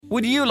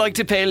Would you like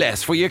to pay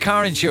less for your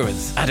car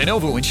insurance? At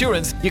Innovo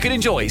Insurance, you can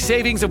enjoy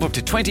savings of up to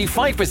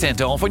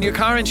 25% off on your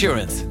car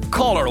insurance.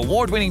 Call our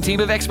award-winning team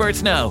of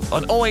experts now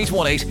on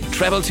 0818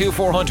 222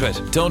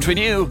 400. Don't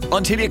renew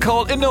until you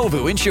call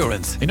Innovo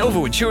Insurance.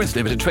 Innovo Insurance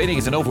Limited, trading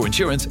as Innovo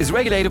Insurance, is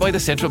regulated by the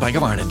Central Bank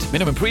of Ireland.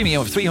 Minimum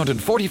premium of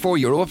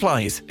 €344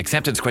 applies.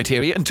 Acceptance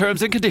criteria and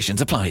terms and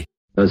conditions apply.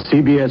 The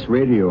CBS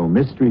Radio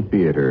Mystery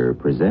Theater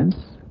presents...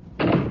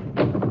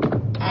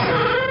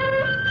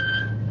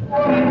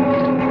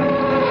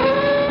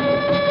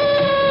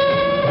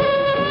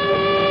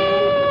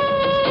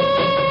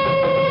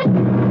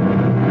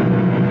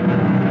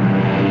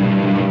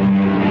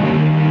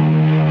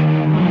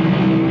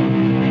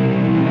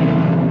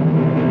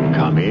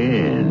 Come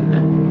in.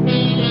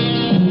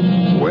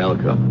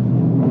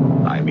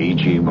 Welcome. I'm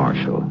E.G.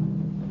 Marshall.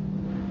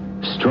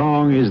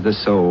 Strong is the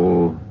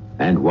soul,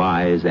 and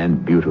wise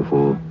and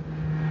beautiful.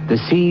 The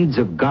seeds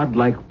of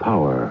godlike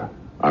power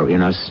are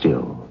in us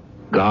still.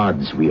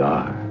 Gods we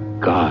are.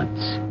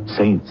 Gods,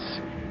 saints,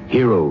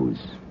 heroes,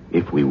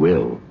 if we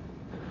will.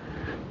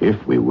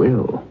 If we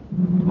will.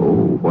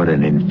 Oh, what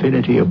an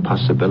infinity of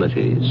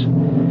possibilities.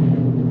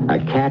 A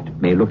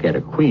cat may look at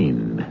a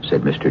queen,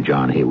 said Mr.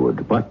 John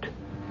Haywood, but,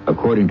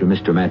 according to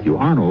Mr. Matthew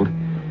Arnold,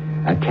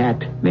 a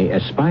cat may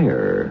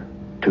aspire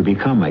to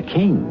become a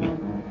king.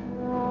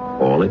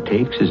 All it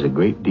takes is a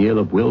great deal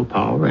of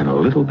willpower and a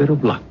little bit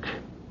of luck.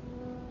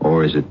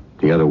 Or is it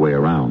the other way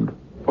around?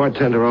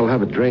 Bartender, I'll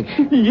have a drink.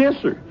 Yes,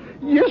 sir.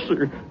 Yes,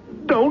 sir.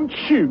 Don't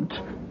shoot.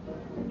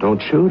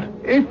 Don't shoot?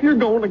 If you're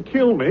going to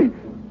kill me,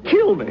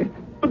 kill me.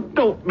 But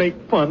don't make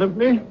fun of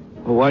me.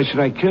 Well, why should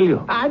I kill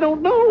you? I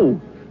don't know.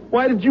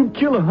 Why did you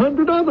kill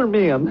 100 other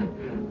men?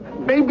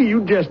 Maybe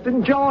you just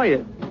enjoy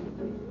it.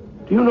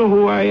 Do you know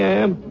who I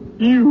am?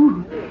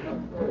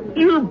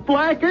 You're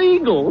Black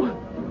Eagle.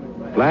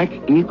 Black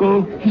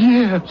Eagle?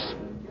 Yes,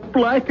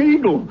 Black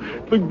Eagle,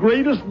 the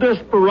greatest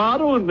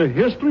desperado in the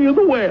history of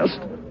the West.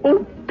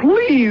 Oh,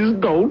 please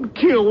don't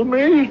kill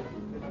me.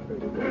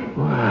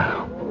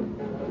 Wow.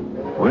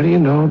 What do you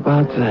know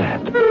about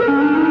that?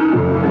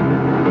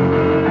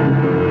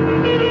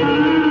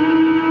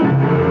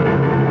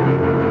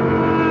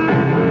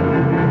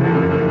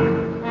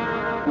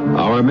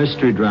 Our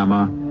mystery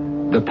drama,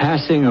 The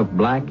Passing of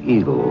Black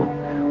Eagle,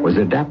 was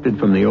adapted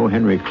from the O.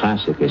 Henry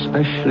Classic,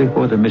 especially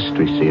for the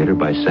Mystery Theater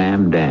by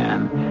Sam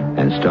Dan,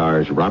 and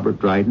stars Robert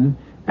Dryden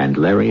and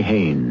Larry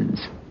Haynes.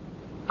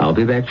 I'll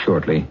be back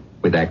shortly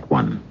with Act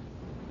One.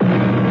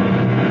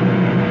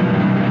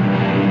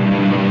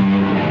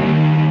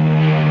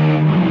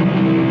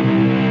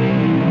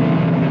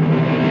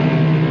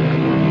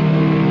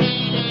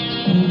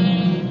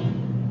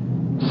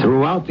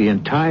 Throughout the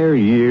entire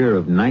year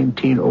of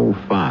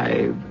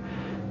 1905,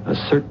 a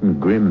certain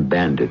grim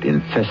bandit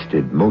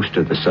infested most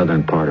of the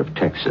southern part of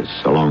Texas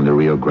along the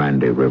Rio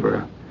Grande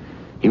River.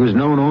 He was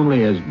known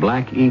only as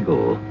Black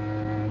Eagle.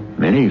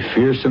 Many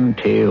fearsome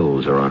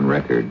tales are on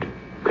record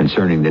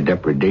concerning the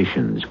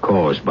depredations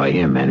caused by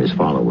him and his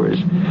followers.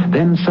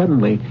 Then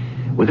suddenly,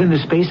 within the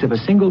space of a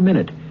single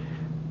minute,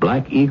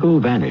 Black Eagle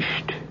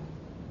vanished.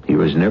 He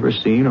was never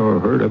seen or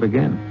heard of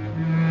again.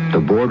 The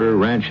border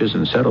ranches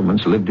and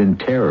settlements lived in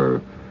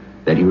terror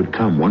that he would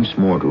come once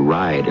more to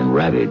ride and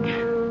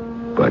ravage.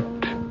 But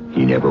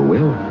he never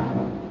will.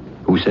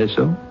 Who says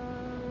so?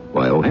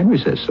 Why, O. Henry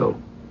says so.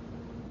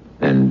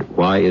 And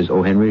why is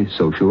O. Henry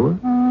so sure?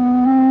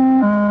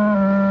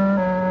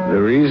 The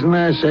reason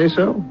I say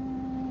so?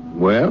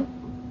 Well,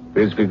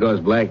 it's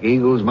because Black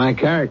Eagle's my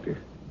character.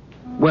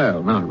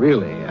 Well, not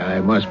really. I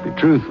must be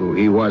truthful.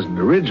 He wasn't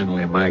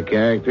originally my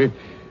character,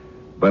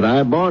 but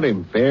I bought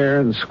him fair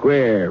and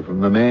square from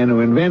the man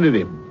who invented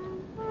him,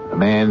 a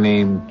man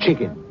named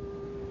Chicken.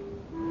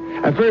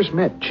 I first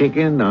met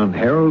Chicken on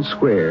Herald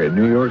Square in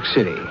New York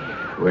City,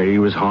 where he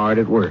was hard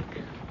at work.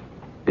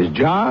 His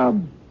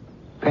job?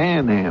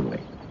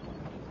 Panhandling.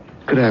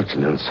 Good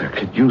afternoon, sir.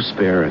 Could you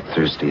spare a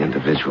thirsty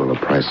individual the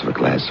price of a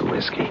glass of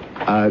whiskey?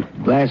 A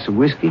glass of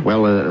whiskey?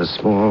 Well, a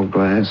small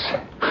glass.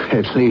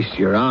 At least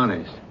you're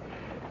honest.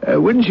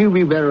 Wouldn't you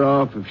be better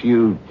off if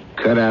you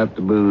cut out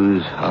the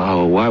booze?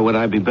 Oh, why would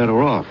I be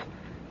better off?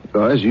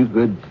 Because you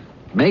could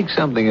make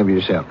something of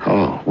yourself.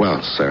 Oh,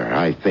 well, sir,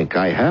 I think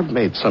I have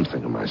made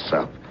something of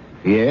myself.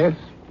 Yes?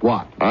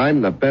 What?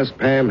 I'm the best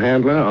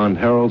panhandler on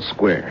Herald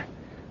Square.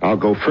 I'll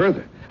go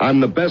further. I'm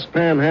the best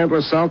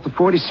panhandler south of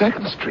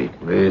 42nd Street.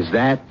 Is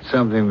that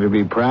something to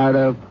be proud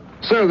of?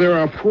 Sir, there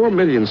are 4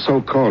 million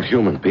so-called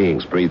human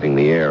beings breathing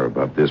the air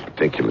above this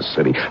particular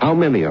city. How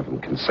many of them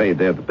can say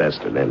they're the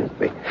best at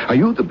anything? Are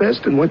you the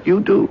best in what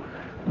you do?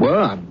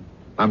 Well,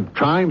 I'm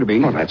trying to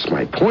be. Oh, that's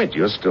my point.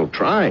 You're still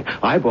trying.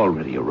 I've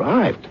already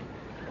arrived.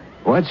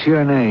 What's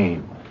your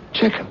name?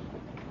 Chicken.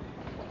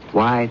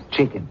 Why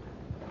Chicken?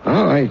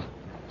 Oh, I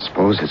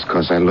suppose it's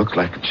because I look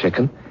like a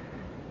chicken.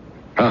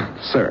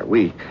 Sir,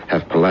 we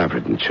have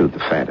palavered and chewed the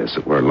fat, as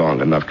it were,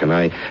 long enough. Can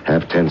I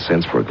have 10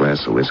 cents for a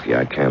glass of whiskey?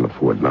 I can't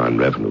afford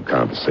non-revenue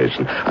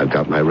conversation. I've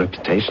got my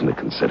reputation to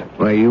consider.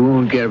 Well, you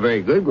won't get a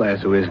very good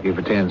glass of whiskey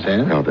for 10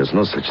 cents. No, there's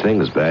no such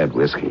thing as bad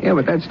whiskey. Yeah,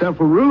 but that stuff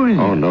will ruin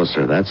you. Oh, no,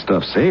 sir. That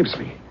stuff saves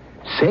me.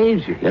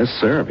 Saves you? Yes,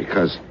 sir,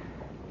 because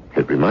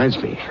it reminds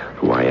me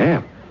who I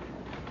am.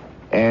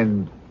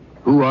 And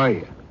who are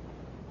you?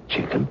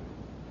 Chicken,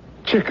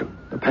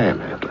 the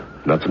panhandler.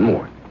 Nothing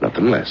more,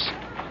 nothing less.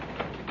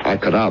 I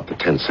cut out the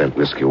 10-cent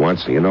whiskey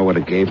once, and you know what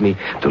it gave me?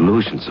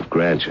 Delusions of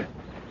grandeur.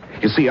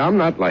 You see, I'm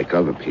not like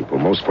other people.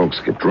 Most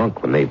folks get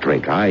drunk when they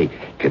drink. I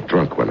get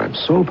drunk when I'm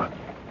sober.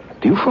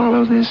 Do you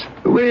follow this?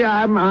 Well,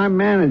 I'm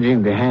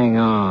managing to hang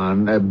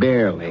on,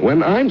 barely.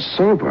 When I'm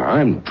sober,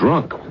 I'm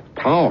drunk with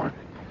power.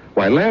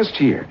 Why, last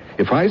year,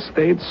 if I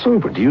stayed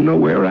sober, do you know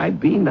where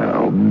I'd be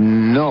now?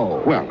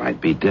 No. Well,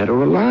 I'd be dead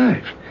or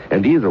alive.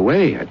 And either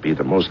way, I'd be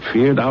the most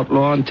feared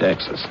outlaw in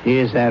Texas.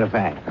 Is that a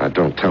fact? Now,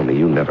 don't tell me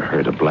you never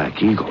heard of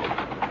Black Eagle.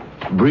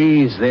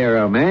 Breeze there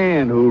a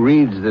man who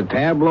reads the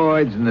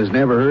tabloids and has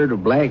never heard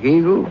of Black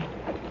Eagle?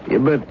 Yeah,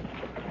 but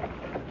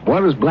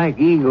what has Black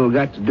Eagle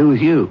got to do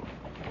with you?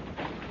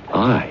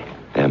 I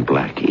am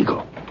Black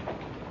Eagle.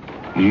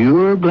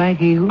 You're Black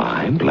Eagle?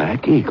 I'm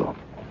Black Eagle.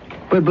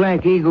 But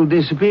Black Eagle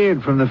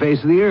disappeared from the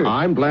face of the earth.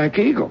 I'm Black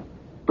Eagle.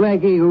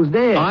 Black Eagle's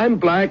dead. I'm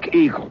Black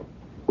Eagle.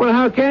 Well,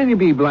 how can you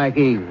be Black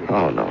Eagle?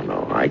 Oh,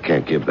 no. I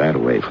can't give that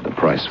away for the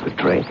price of a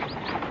drink.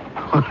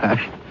 How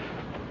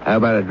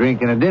about a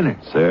drink and a dinner?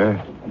 Sir,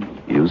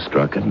 you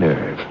struck a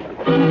nerve.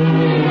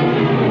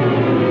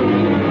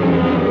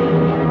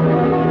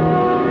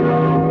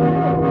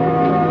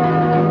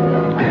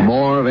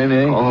 More of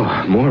anything?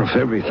 Oh, more of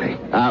everything.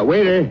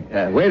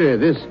 Waiter,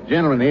 this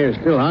gentleman here is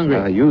still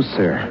hungry. You,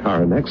 sir,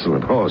 are an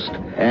excellent host.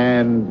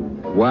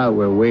 And while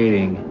we're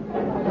waiting,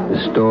 the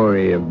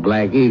story of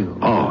Black Eagle.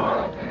 Oh.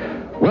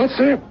 Well,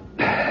 sir,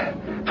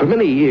 for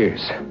many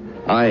years,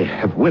 I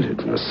have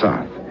wintered in the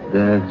South.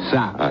 The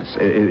South?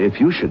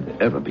 If you should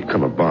ever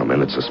become a bum,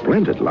 and it's a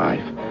splendid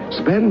life,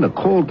 spend the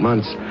cold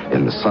months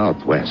in the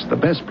Southwest. The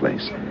best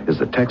place is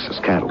the Texas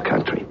cattle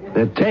country.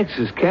 The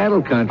Texas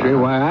cattle country?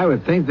 Why, I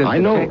would think that I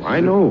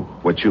know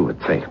what you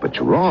would think, but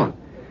you're wrong.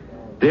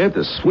 They're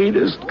the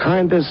sweetest,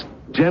 kindest,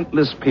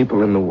 gentlest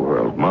people in the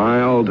world.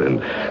 Mild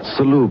and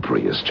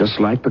salubrious, just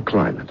like the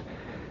climate.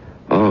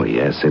 Oh,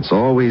 yes, it's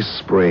always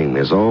spring.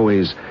 There's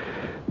always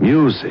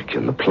music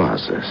in the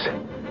plazas.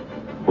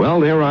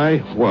 Well, there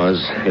I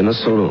was in a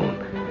saloon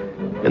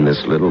in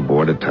this little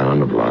border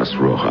town of Las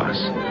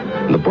Rojas.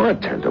 And the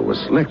bartender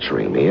was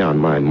lecturing me on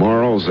my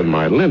morals and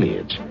my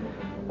lineage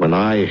when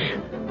I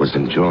was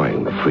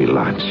enjoying the free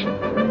lunch.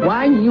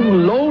 Why, you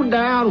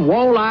low-down,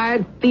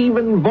 wall-eyed,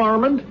 thieving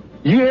varmint.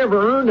 You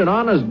ever earned an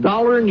honest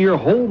dollar in your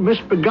whole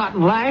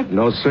misbegotten life?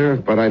 No, sir,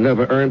 but I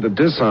never earned a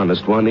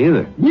dishonest one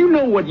either. You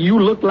know what you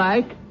look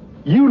like?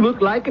 You look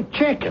like a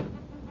chicken.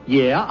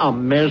 Yeah, a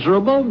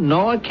miserable,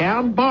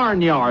 no-account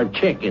barnyard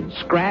chicken,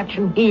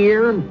 scratching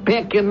here and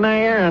pecking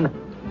there and...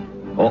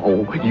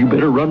 Uh-oh, you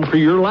better run for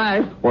your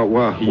life.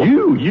 What?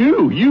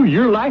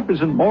 Your life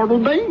is in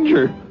mortal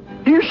danger.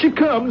 Here she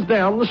comes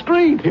down the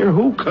street. Here,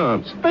 who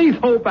comes? Faith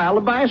Hope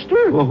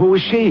Alabaster. Well, who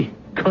is she?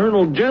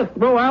 Colonel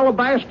Jethro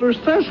Alabaster's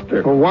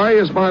sister. Well, why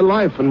is my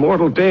life in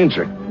mortal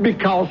danger?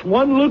 Because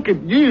one look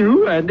at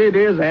you, and it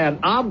is an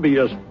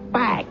obvious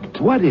fact.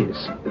 What is?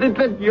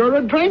 That you're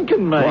a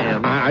drinking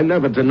man. Well, I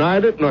never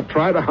denied it nor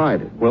tried to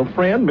hide it. Well,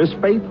 friend, Miss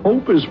Faith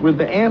Hope is with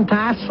the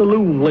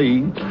Anti-Saloon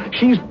League.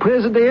 She's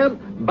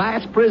president,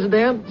 vice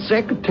president,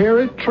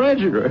 secretary,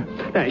 treasurer.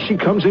 Now, she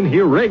comes in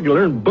here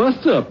regular and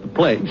busts up the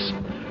place.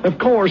 Of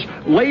course,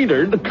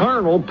 later, the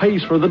colonel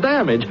pays for the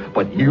damage,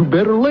 but you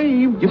better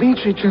leave. You mean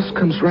she just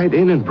comes right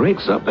in and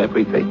breaks up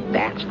everything?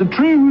 That's the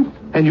truth.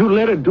 And you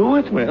let her do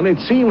it? Well, it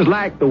seems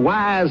like the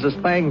wisest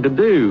thing to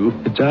do.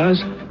 It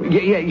does?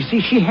 Yeah, you see,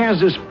 she has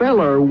this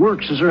fella who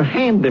works as her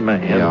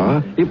handyman.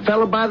 Yeah? A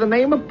fella by the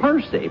name of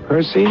Percy.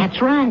 Percy?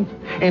 That's right.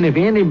 And if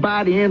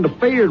anybody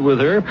interfered with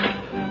her,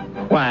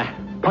 why,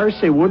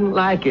 Percy wouldn't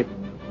like it.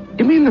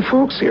 You mean the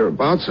folks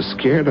hereabouts are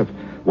scared of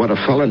what a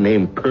fella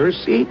named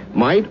Percy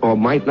might or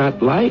might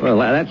not like? Well,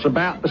 that's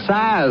about the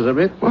size of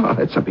it. Well,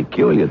 it's a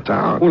peculiar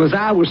town. Well, as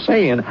I was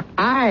saying,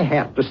 I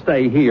have to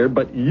stay here,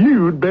 but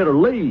you'd better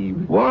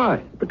leave.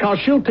 Why? Because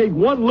she'll take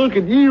one look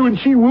at you and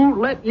she won't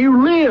let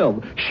you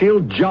live. She'll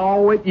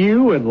jaw at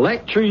you and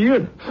lecture you.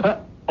 And,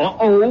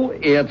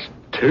 it's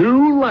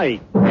too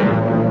late.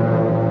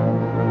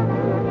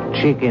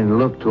 Chicken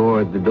looked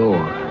toward the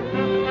door.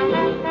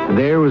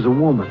 There was a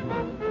woman,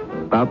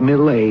 about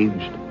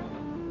middle-aged,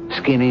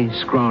 skinny,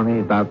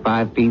 scrawny, about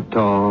 5 feet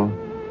tall,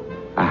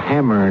 a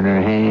hammer in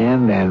her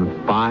hand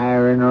and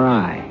fire in her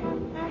eye.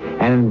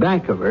 And in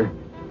back of her,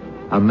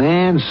 a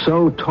man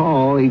so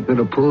tall he could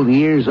have pulled the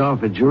ears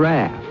off a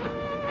giraffe.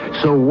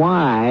 So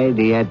wide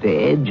he had to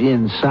edge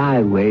in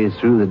sideways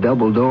through the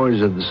double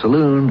doors of the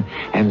saloon,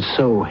 and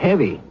so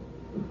heavy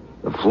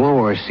the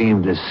floor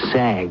seemed to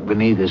sag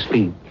beneath his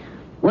feet.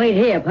 Wait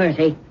here,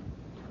 Percy.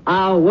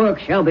 Our work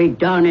shall be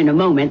done in a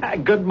moment.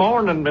 Good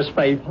morning, Miss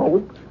Faith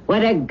Hope.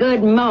 what a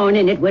good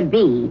morning it would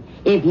be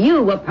if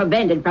you were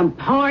prevented from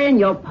pouring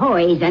your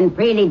poison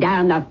freely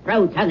down the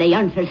throats of the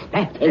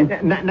unsuspecting.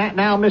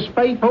 Now, Miss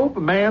Faith Hope,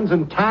 a man's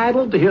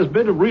entitled to his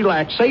bit of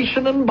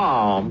relaxation and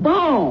balm.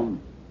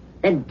 Balm?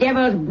 The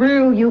devil's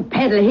brew you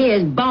peddle here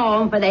is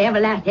balm for the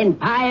everlasting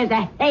fires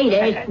of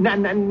Hades.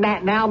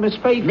 Now, Miss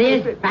Faith...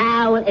 This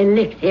foul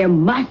elixir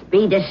must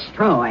be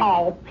destroyed.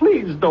 Oh,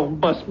 please don't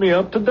bust me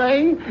up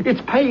today.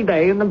 It's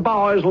payday, and the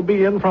boys will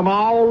be in from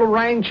all the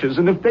ranches,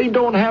 and if they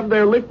don't have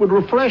their liquid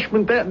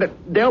refreshment,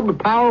 they'll be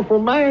powerful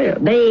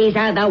mad. These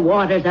are the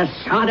waters of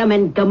Sodom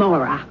and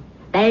Gomorrah.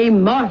 They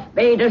must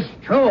be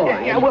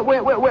destroyed.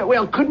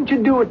 Well, couldn't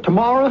you do it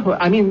tomorrow?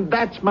 I mean,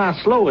 that's my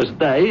slowest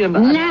day, and...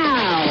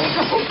 Now!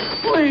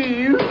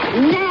 Please!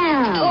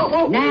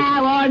 Now!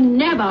 Now or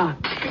never!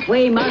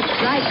 We must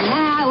strike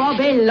now or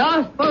be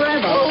lost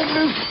forever. Oh,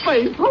 Miss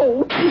Faith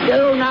Hope!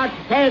 Do not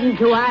send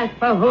to ask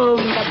for whom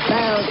the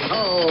bell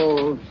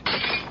tolls.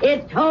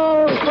 It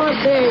tolls for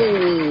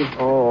thee.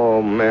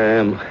 Oh,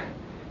 ma'am.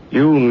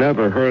 You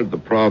never heard the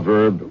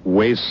proverb,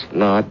 waste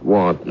not,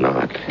 want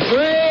not.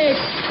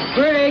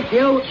 Break,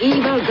 you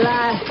evil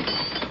glass.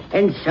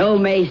 And so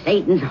may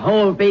Satan's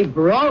hold be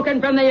broken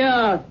from the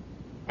earth.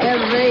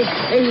 Every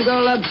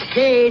single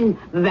obscene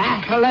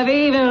vassal of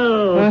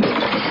evil.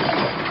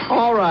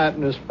 All right,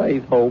 Miss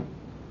Faith Hope.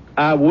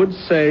 I would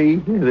say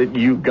that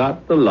you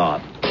got the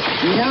lot.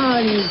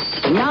 None,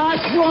 not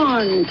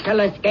one shall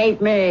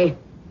escape me.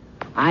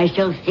 I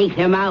shall seek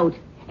them out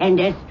and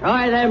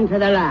destroy them to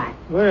the last.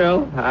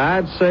 Well,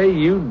 I'd say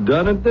you've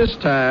done it this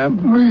time.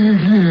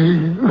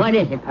 What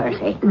is it,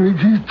 Percy?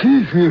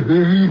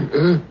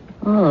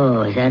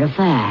 Oh, is that a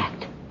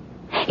fact?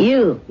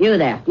 You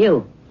there,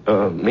 you.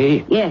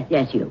 Me?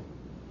 Yes, you.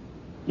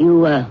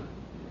 You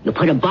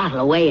put a bottle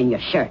away in your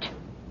shirt.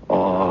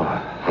 Oh,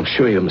 I'm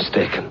sure you're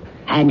mistaken.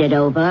 Hand it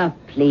over,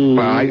 please.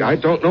 Well, I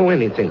don't know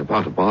anything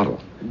about a bottle.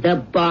 The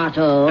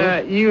bottle.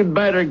 You'd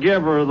better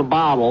give her the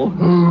bottle.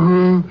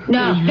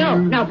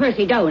 No,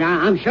 Percy, don't.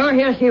 I'm sure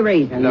he'll see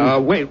reason. No,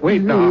 wait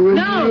now.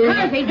 No,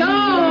 Percy,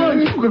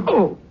 don't!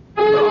 Oh.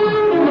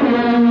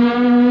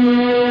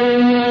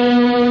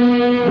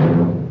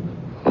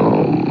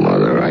 Oh,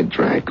 Mother, I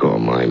drank all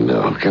my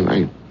milk, and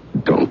I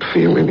don't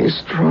feel any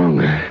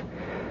stronger.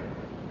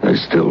 I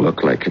still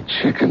look like a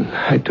chicken.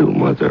 I do,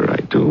 Mother,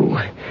 I do.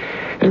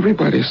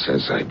 Everybody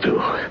says I do.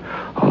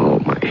 Oh,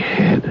 my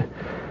head.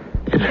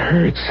 It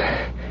hurts.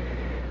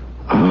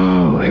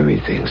 Oh,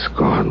 everything's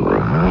gone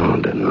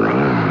round and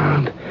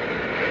round.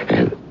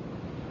 And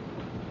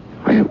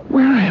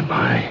where am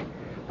I?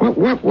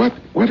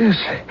 What is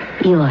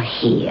it? You're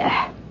here.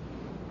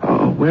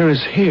 Oh, where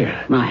is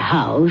here? My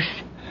house.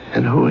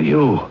 And who are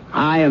you?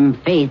 I am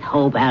Faith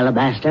Hope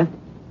Alabaster.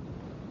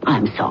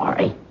 I'm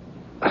sorry.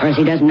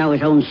 Percy doesn't know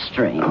his own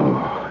strength.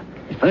 Oh.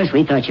 At first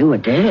we thought you were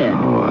dead.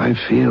 Oh, I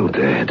feel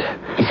dead.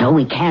 And so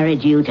we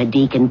carried you to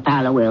Deacon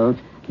Fallowell's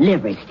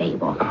livery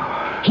stable.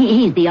 Oh.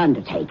 He's the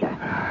undertaker.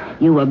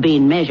 You were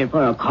being measured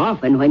for a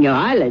coffin when your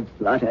eyelids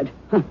fluttered.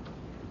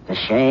 It's a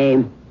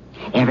shame.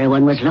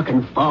 Everyone was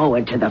looking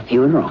forward to the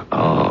funeral.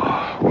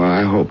 Oh, well,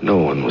 I hope no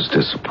one was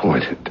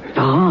disappointed.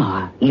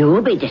 Oh,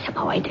 you'll be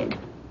disappointed.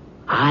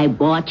 I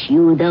bought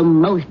you the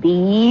most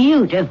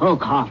beautiful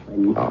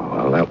coffin. Oh,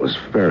 well, that was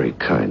very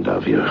kind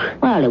of you.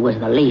 Well, it was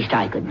the least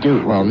I could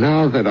do. Well,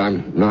 now that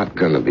I'm not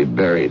going to be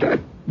buried,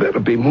 I'd better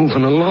be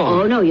moving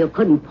along. Oh, no, you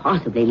couldn't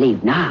possibly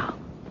leave now.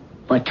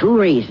 For two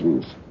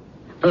reasons.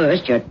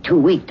 First, you're too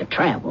weak to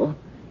travel.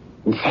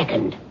 And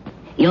second,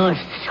 your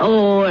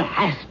soul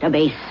has to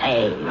be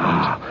saved.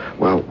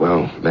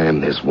 Well,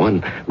 ma'am, there's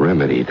one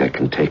remedy that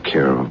can take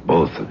care of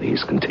both of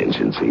these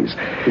contingencies.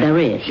 There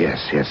is?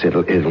 Yes,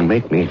 it'll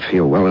make me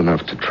feel well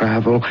enough to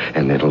travel,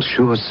 and it'll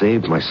sure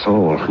save my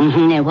soul.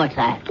 Mm-hmm. And what's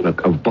that?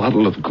 A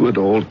bottle of good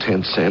old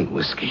 10-cent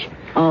whiskey.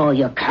 Oh,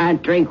 you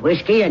can't drink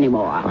whiskey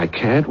anymore. I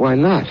can't? Why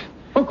not?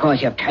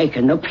 Because you've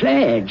taken the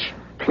pledge.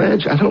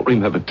 Pledge? I don't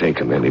remember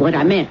taking any. What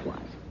I meant was,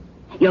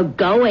 you're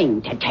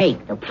going to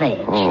take the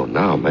pledge. Oh,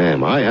 now,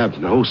 ma'am, I have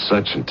no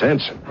such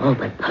intention. Oh,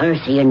 but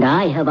Percy and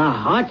I have our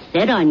hearts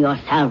set on your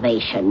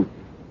salvation.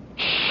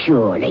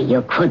 Surely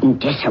you couldn't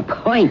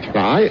disappoint us.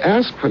 Now, I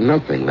ask for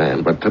nothing,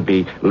 ma'am, but to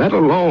be let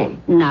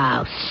alone.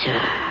 Now,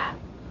 sir,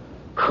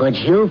 could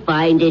you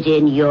find it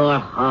in your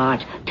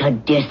heart to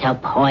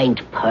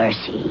disappoint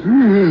Percy?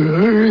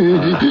 No,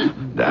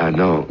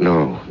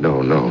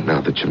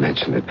 now that you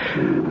mention it.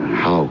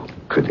 How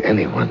could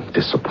anyone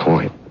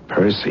disappoint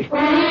Percy?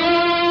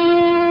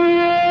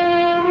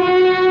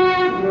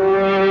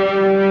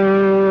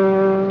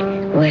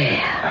 Well,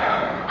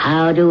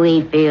 how do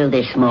we feel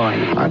this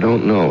morning? I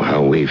don't know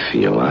how we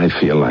feel. I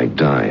feel like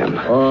dying.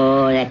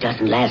 Oh, that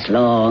doesn't last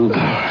long.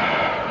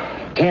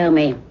 Tell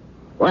me,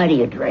 why do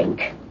you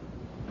drink?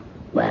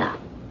 Well,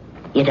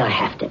 you don't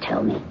have to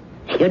tell me.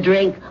 You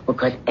drink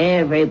because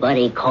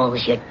everybody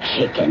calls you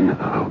chicken.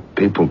 Oh,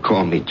 people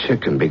call me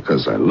chicken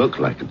because I look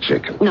like a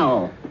chicken.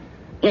 No,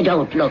 you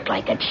don't look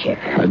like a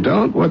chicken. I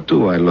don't? What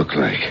do I look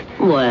like?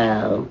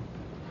 Well,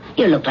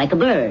 you look like a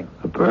bird.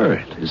 A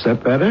bird. Is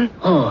that better?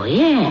 Oh,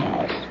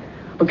 yes.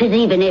 Because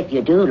even if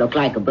you do look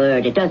like a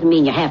bird, it doesn't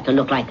mean you have to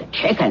look like a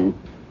chicken.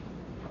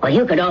 Or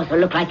you could also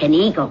look like an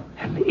eagle.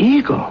 An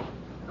eagle?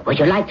 Would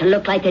you like to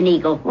look like an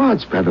eagle? Well,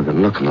 it's better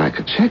than looking like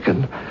a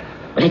chicken.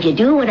 But if you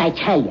do what I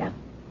tell you,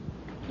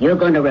 you're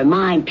going to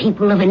remind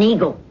people of an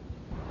eagle.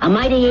 A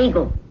mighty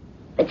eagle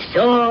that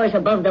soars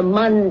above the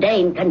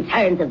mundane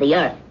concerns of the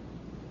earth.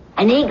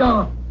 An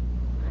eagle,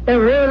 the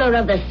ruler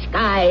of the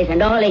skies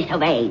and all he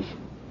surveys.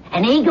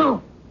 An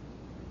eagle,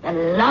 the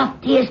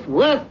loftiest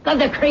work of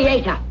the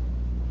Creator.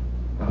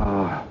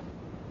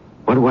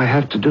 What do I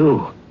have to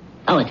do?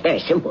 Oh, it's very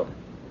simple.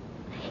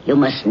 You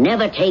must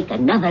never take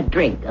another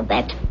drink of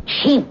that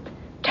cheap,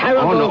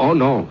 terrible... Oh,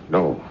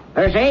 no.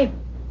 Percy,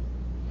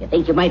 you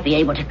think you might be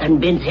able to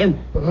convince him?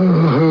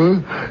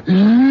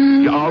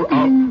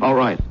 All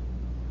right.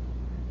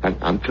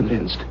 I'm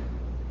convinced.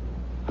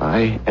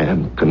 I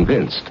am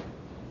convinced.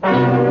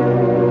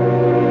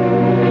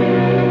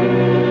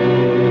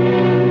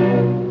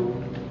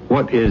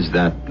 What is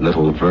that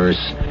little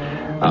verse?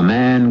 A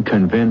man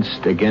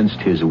convinced against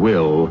his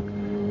will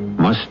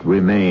must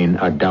remain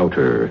a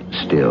doubter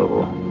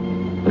still.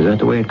 Is that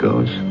the way it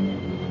goes?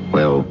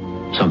 Well,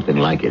 something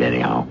like it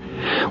anyhow.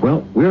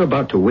 Well, we're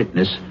about to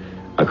witness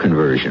a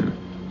conversion.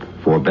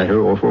 For better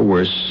or for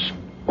worse,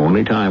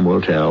 only time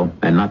will tell,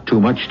 and not too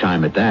much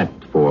time at that,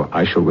 for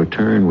I shall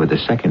return with the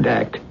second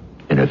act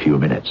in a few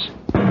minutes.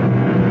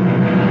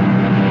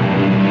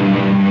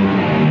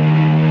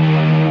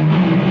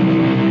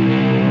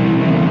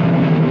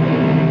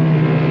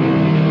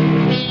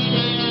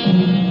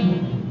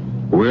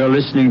 We're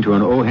listening to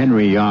an O.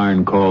 Henry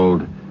yarn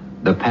called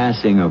The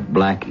Passing of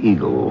Black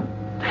Eagle.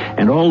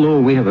 And although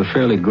we have a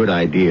fairly good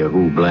idea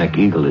who Black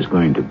Eagle is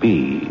going to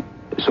be,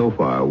 so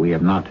far we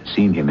have not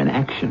seen him in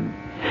action.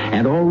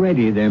 And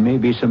already there may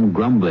be some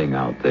grumbling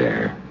out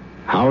there.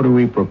 How do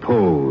we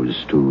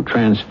propose to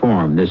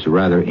transform this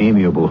rather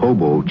amiable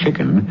hobo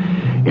chicken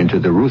into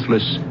the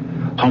ruthless,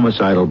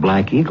 homicidal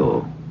Black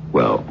Eagle?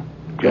 Well,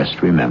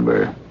 just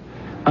remember,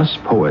 us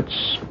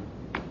poets,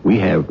 we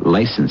have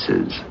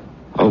licenses.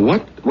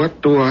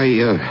 What do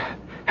I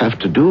have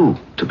to do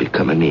to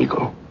become an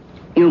eagle?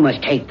 You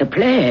must take the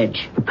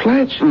pledge. The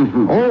pledge?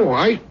 Mm-hmm. Oh,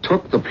 I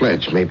took the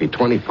pledge maybe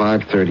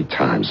 25, 30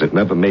 times. It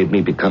never made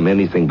me become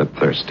anything but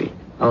thirsty.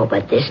 Oh,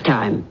 but this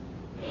time,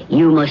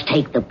 you must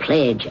take the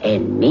pledge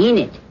and mean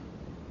it.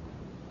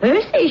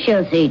 Percy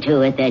shall see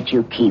to it that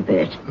you keep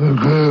it.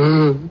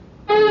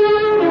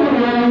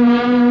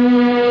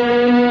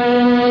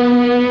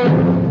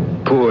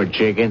 Poor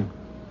chicken.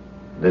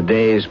 The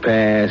days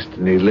passed,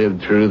 and he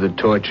lived through the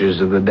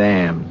tortures of the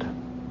damned.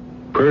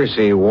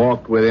 Percy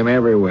walked with him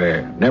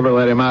everywhere, never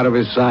let him out of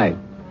his sight.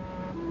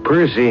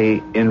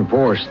 Percy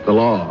enforced the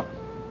law,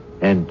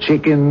 and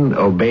Chicken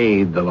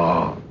obeyed the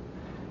law.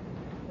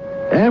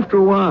 After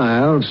a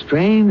while,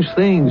 strange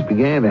things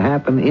began to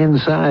happen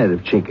inside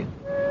of Chicken.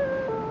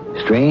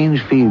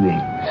 Strange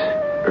feelings,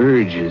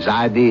 urges,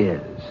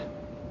 ideas.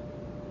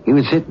 He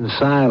would sit in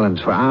silence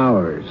for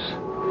hours,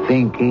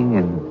 thinking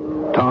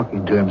and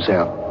talking to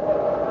himself.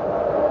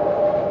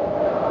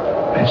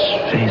 Miss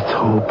Faith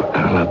Hope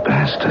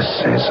Alabaster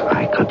says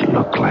I could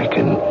look like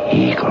an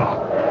eagle.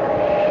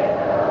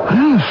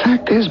 Well, the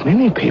fact is,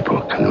 many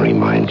people can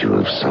remind you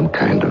of some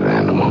kind of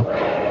animal.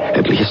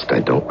 At least I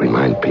don't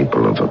remind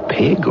people of a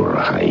pig or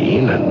a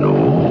hyena.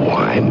 No,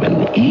 I'm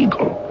an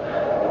eagle.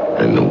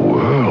 And the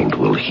world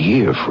will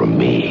hear from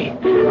me.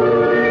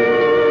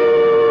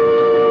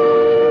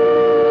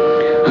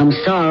 I'm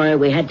sorry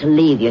we had to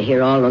leave you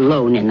here all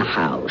alone in the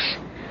house.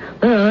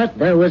 But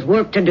there was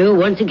work to do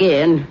once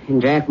again in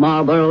Jack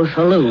Marlborough's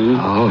saloon.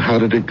 Oh, how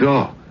did it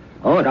go?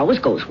 Oh, it always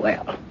goes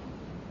well.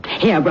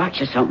 Here, I brought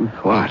you something.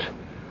 What?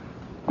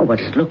 Oh, what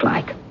does it look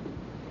like?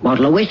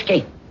 Bottle of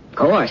whiskey, of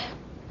course.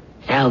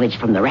 Salvaged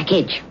from the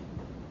wreckage.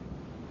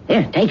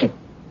 Here, take it.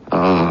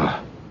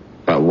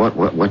 But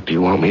what do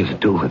you want me to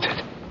do with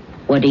it?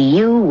 What do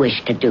you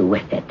wish to do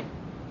with it?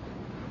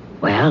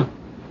 Well,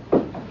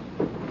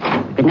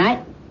 good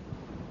night.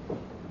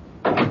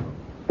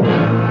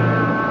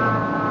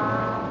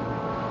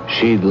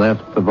 She'd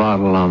left the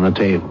bottle on the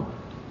table.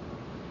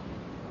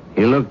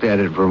 He looked at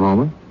it for a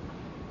moment,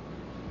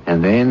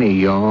 and then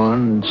he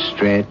yawned,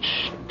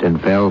 stretched, and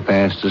fell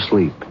fast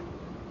asleep.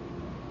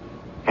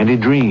 And he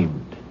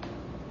dreamed.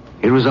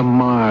 It was a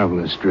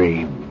marvelous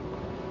dream.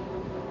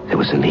 There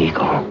was an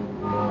eagle.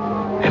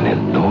 An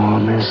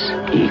enormous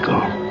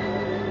eagle.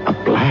 A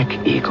black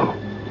eagle.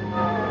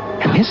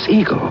 And this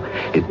eagle,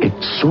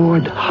 it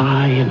soared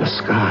high in the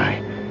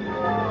sky.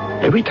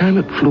 Every time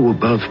it flew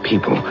above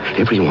people,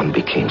 everyone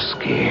became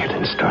scared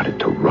and started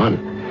to run.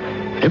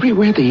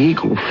 Everywhere the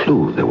eagle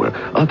flew, there were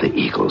other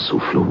eagles who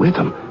flew with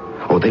him.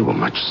 Oh, they were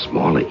much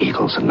smaller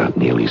eagles and not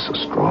nearly so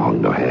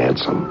strong nor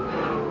handsome.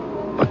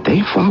 But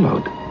they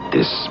followed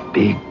this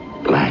big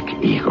black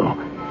eagle,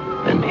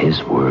 and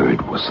his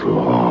word was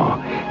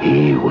law.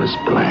 He was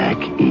Black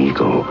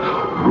Eagle,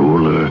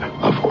 ruler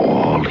of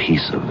all he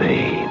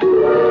surveyed.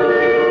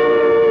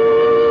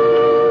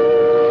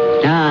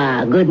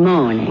 Good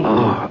morning.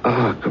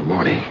 Good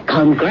morning.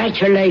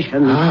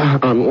 Congratulations.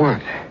 On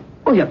what?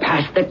 Oh, you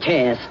passed the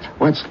test.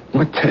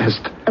 What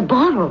test? The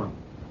bottle.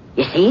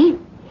 You see?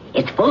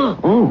 It's full.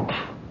 Oh,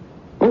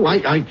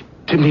 I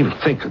didn't even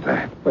think of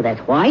that. Well, that's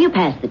why you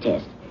passed the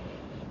test.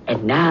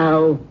 And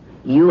now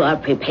you are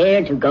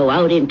prepared to go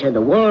out into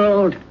the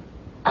world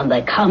and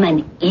become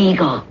an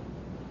eagle.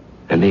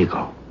 An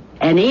eagle?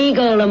 An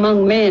eagle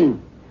among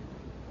men.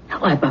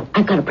 Oh,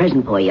 I've got a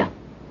present for you.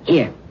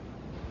 Here.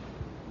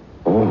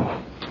 Oh,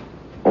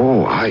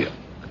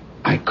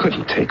 I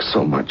couldn't take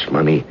so much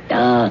money.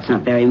 Oh, it's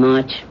not very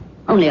much.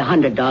 Only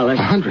 $100.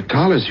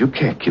 $100? You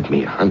can't give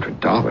me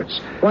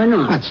 $100. Why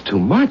not? That's too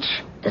much.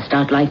 To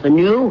start life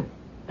anew?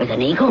 With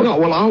an eagle? No,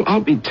 well,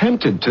 I'll be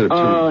tempted to...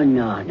 Oh,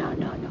 no.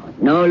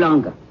 No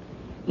longer.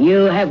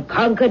 You have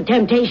conquered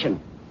temptation.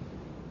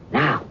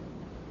 Now,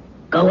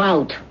 go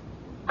out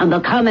and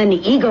become an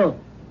eagle.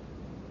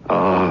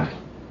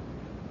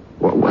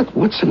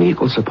 What's an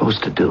eagle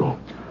supposed to do?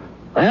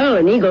 Well,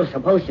 an eagle's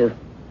supposed to...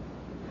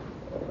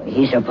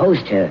 He's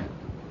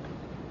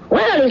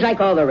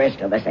like all the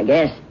rest of us, I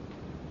guess.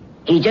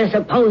 He's just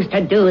supposed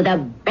to do the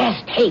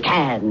best he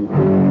can.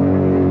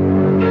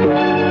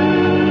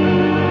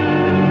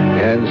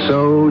 And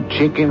so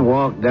Chicken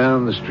walked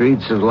down the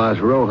streets of Las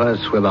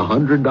Rojas with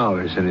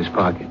 $100 in his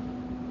pocket.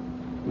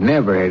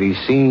 Never had he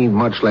seen,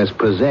 much less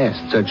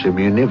possessed, such a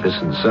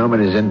munificent sum in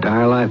his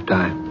entire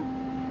lifetime.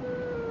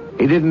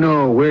 He didn't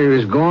know where he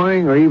was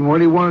going or even what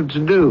he wanted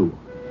to do.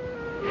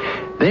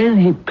 Then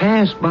he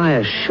passed by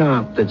a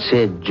shop that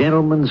said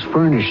Gentleman's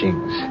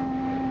Furnishings.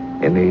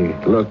 And he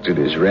looked at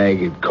his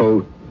ragged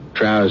coat,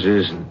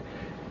 trousers, and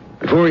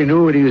before he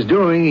knew what he was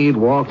doing, he'd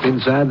walked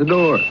inside the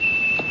door.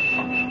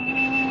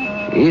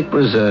 It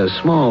was a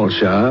small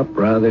shop,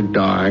 rather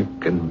dark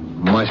and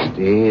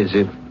musty, as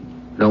if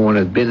no one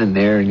had been in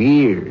there in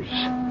years.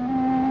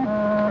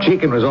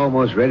 Chicken was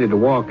almost ready to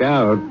walk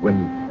out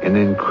when an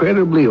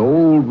incredibly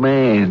old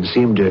man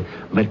seemed to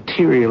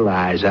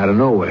materialize out of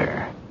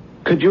nowhere.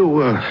 Could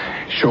you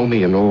show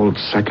me an old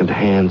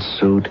second-hand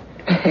suit?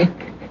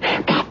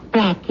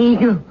 Black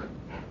Eagle,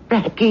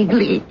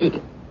 is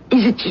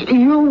it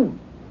you?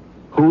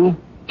 Who?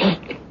 Yeah,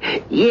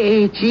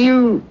 it's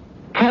you.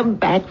 Come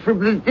back from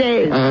the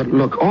dead.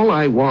 Look, all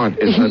I want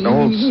is an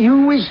old...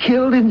 You were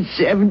killed in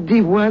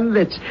 71.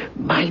 That's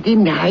mighty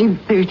nigh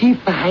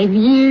 35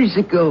 years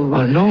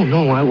ago.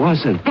 No, I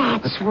wasn't.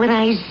 That's what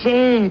I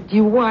said.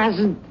 You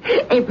wasn't.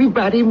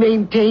 Everybody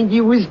maintained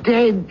you was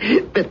dead.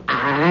 But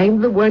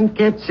I'm the one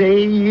kept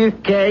saying you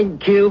can't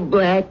kill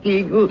Black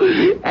Eagle.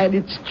 And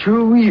it's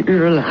true.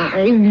 You're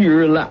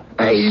alive.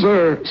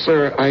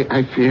 Sir,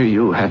 I fear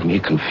you have me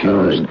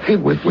confused.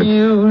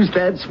 Confused?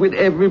 That's what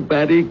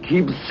everybody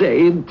keeps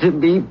saying to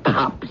me,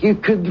 Pop. You're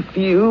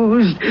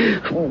confused.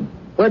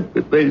 What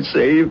would they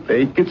say if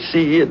they could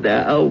see you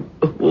now?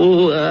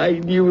 Oh, I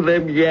knew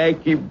them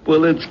Yankee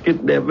bullets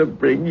could never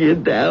bring you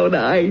down.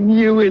 I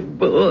knew it,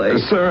 boy.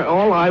 Sir,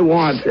 all I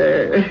want...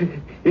 Sir.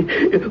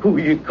 Who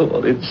you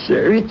calling,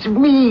 sir? It's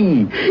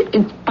me.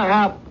 It's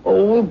Pop.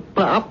 Old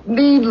Pop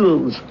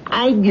Needles.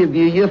 I give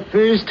you your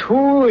first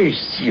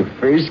horse, your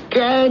first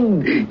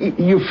gun,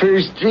 your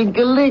first drink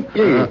of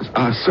liquor.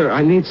 Sir,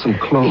 I need some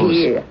clothes.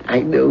 Yeah,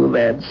 I know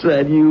that,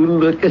 son. You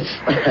look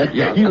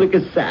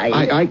a sight.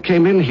 I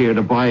came in here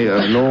to buy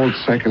an old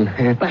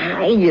second-hand...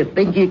 Buy? You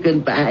think you can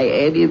buy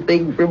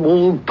anything from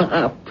old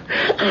Pop?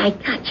 I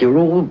got your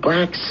old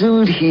black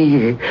suit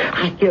here.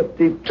 I kept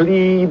it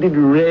clean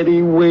and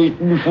ready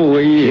waiting for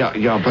you.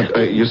 Yeah,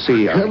 but you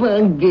see... Come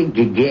on,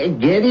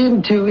 get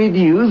into it.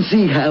 You'll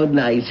see how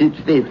nice it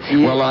fits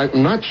you. Well,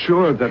 I'm not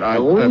sure that I...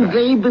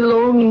 They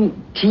belong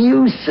to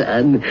you,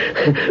 son.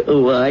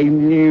 Oh, I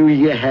knew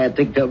you had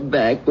to come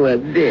back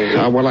one day.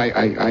 Well,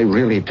 I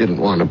really didn't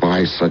want to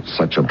buy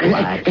such a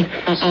black...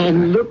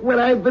 And look what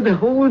I've been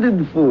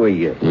holding for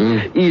you.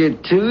 Your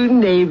 2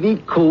 Navy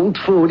Colt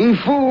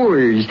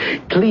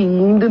 44s,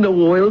 cleaned and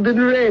oiled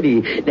and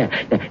ready.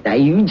 Now,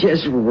 you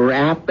just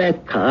wrap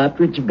that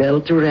cartridge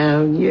belt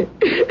around you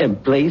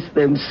and place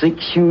them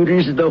 6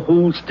 shooters in the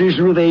holsters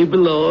where they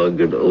belong.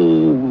 And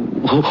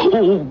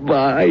oh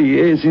my,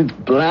 yes, it's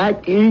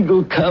Black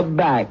Eagle come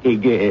back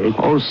again.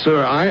 Oh,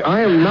 sir,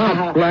 I am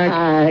not Black...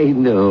 I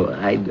know.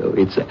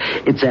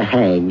 It's a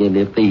hanging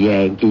if the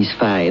Yankees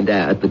find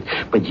out.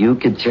 But you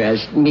can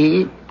trust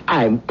me.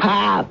 I'm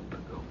Pop.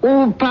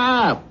 Old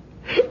Pop.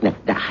 Now,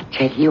 I'll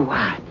tell you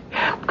what.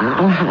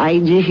 I'll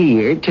hide you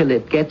here till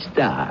it gets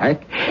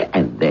dark,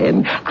 and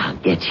then I'll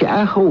get you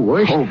a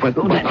horse. Oh, but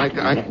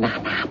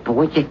Now,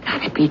 boy, you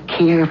gotta be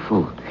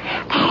careful.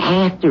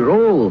 After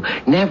all,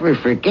 never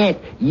forget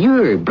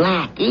you're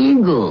Black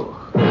Eagle.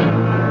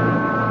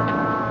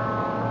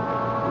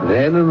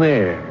 Then and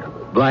there,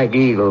 Black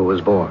Eagle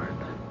was born.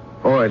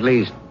 Or at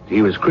least,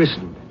 he was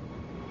christened.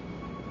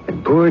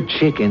 And poor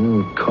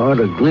Chicken caught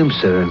a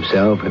glimpse of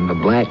himself in the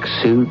black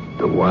suit,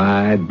 the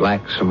wide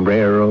black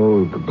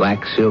sombrero, the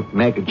black silk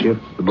neckerchief,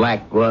 the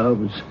black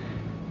gloves.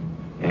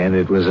 And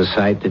it was a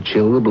sight to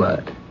chill the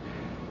blood.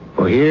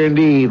 For here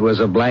indeed was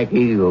a Black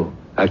Eagle,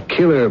 a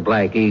killer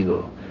Black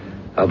Eagle.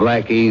 A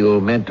Black Eagle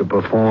meant to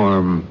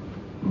perform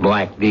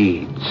black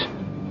deeds.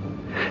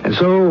 And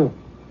so,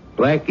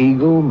 Black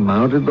Eagle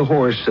mounted the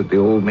horse that the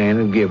old man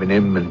had given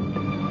him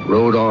and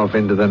rode off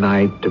into the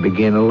night to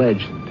begin a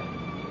legend.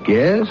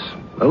 Yes,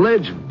 a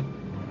legend.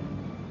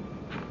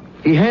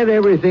 He had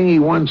everything he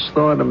once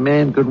thought a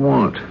man could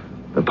want.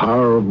 The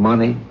power of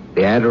money,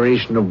 the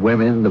adoration of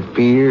women, the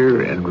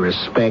fear and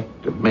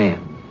respect of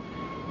men.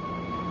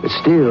 But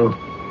still,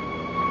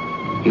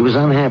 he was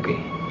unhappy,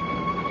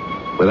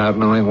 without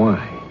knowing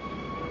why.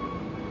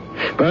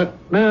 But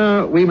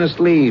now we must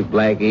leave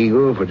Black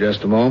Eagle for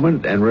just a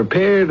moment and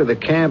repair to the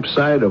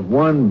campsite of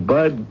one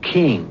Bud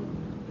King.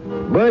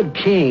 Bud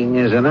King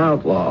is an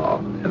outlaw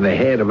and the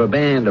head of a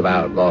band of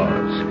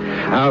outlaws.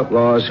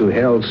 Outlaws who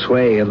held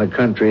sway in the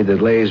country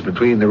that lays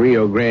between the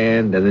Rio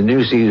Grande and the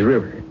Nueces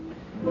River.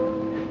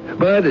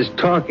 Bud is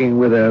talking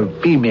with a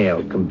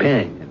female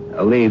companion,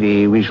 a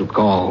lady we shall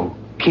call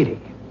Kitty.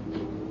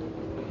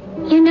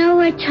 You know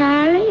where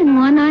Charlie and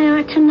One Eye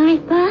are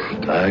tonight,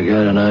 Bud? I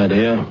got an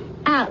idea.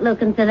 Out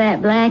looking for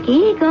that Black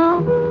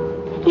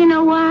Eagle. You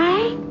know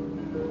why?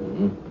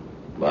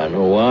 I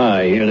know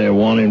why. I hear they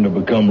want him to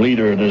become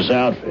leader of this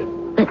outfit.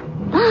 But,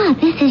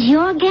 Bud, this is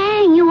your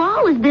gang. You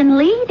always been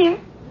leader.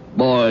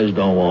 Boys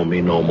don't want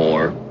me no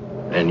more.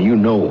 And you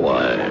know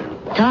why.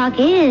 Talk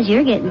is,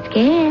 you're getting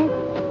scared.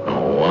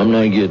 Oh, I'm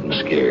not getting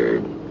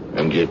scared.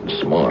 I'm getting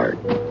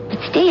smart. But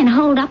staying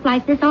holed up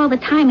like this all the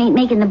time ain't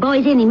making the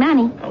boys any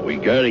money. Now, we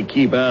gotta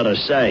keep out of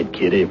sight,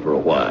 Kitty, for a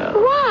while.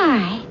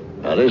 Why?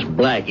 Now, this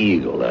Black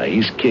Eagle,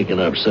 he's kicking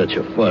up such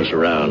a fuss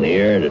around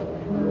here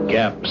that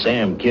Captain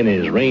Sam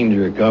Kinney's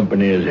ranger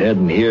company is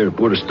heading here to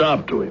put a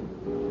stop to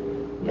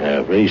him.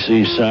 Now, if they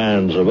see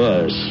signs of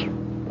us,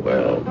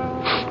 well,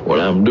 what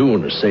I'm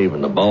doing is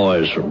saving the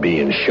boys from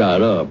being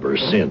shot up or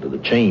sent to the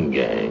chain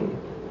gang.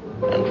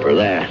 And for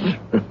that,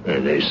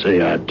 they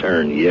say I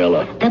turn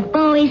yellow. The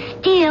boys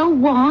still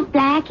want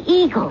Black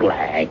Eagle.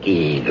 Black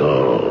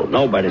Eagle.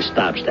 Nobody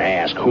stops to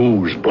ask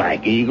who's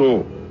Black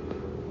Eagle.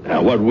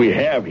 Now, what we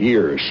have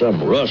here is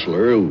some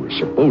rustler who was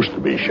supposed to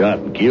be shot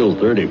and killed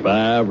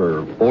 35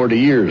 or 40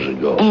 years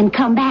ago. And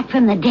come back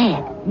from the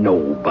dead.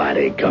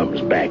 Nobody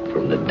comes back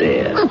from the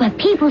dead. Oh, but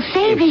people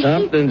say If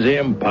something's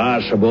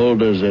impossible,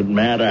 does it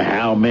matter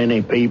how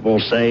many people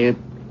say it?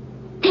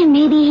 Then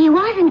maybe he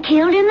wasn't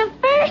killed in the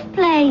first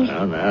place.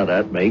 Well, now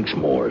that makes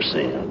more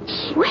sense.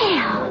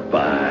 Well.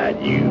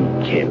 But you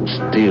can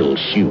still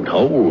shoot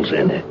holes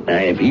in it. Now,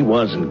 if he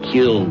wasn't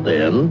killed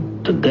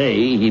then, today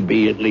he'd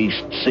be at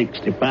least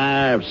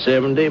 65,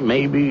 70,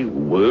 maybe,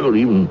 well,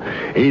 even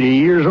 80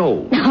 years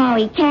old. No,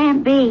 he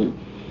can't be.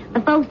 The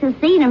folks who've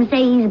seen him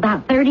say he's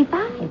about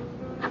 35.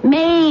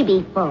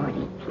 Maybe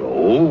 40.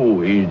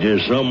 So, he's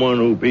just someone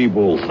who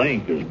people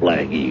think is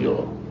Black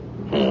Eagle.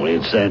 Oh,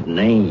 it's that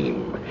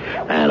name.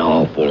 That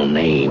awful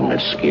name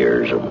that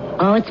scares him.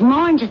 Oh, it's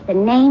more than just the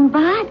name,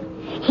 Bud.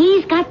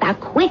 He's got the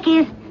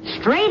quickest,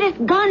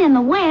 straightest gun in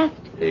the West.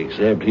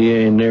 Except he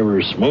ain't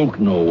never smoked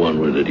no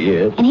one with it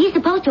yet. And he's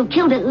supposed to have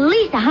killed at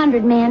least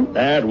 100 men.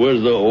 That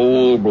was the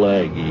old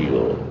Black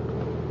Eagle.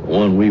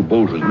 One we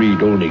both agree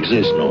don't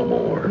exist no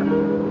more.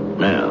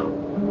 Now,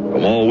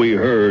 from all we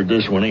heard,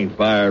 this one ain't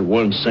fired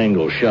one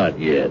single shot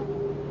yet.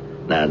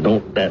 Now,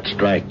 don't that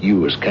strike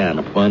you as kind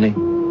of funny?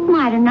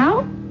 I don't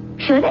know.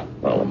 Should it?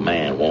 Well, a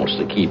man wants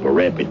to keep a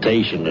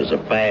reputation as a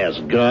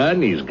fast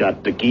gun. He's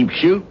got to keep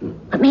shooting.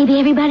 But maybe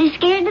everybody's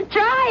scared to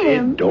try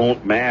him. It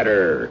don't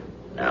matter.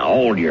 Now,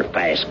 all your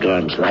fast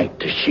guns like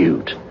to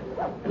shoot.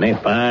 And they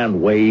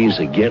find ways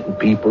of getting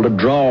people to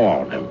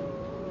draw on them.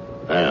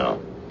 Now,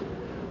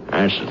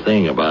 that's the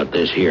thing about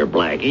this here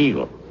Black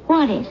Eagle.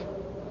 What is?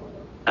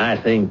 I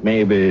think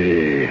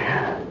maybe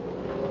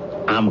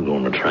I'm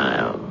going to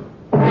try him.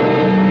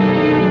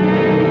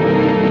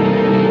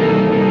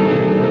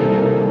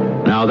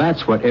 Now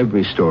that's what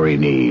every story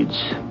needs.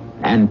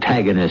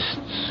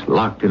 Antagonists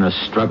locked in a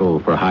struggle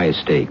for high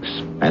stakes.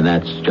 And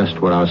that's just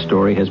what our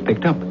story has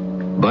picked up.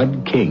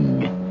 Bud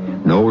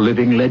King. No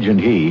living legend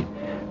he,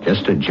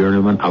 just a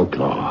journeyman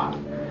outlaw.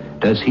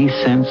 Does he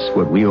sense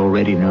what we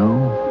already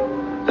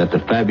know? That the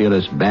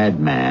fabulous bad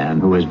man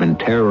who has been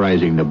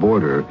terrorizing the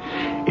border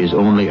is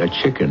only a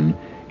chicken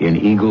in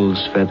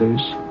eagle's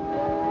feathers?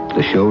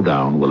 The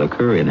showdown will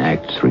occur in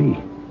Act 3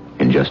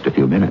 in just a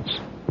few minutes.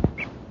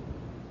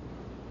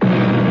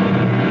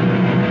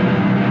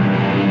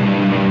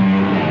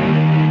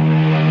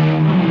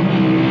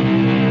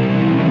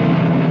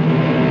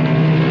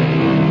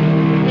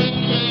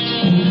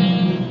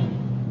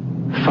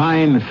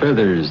 Fine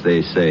feathers,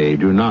 they say,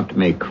 do not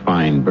make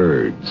fine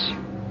birds.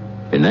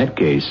 In that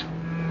case,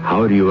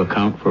 how do you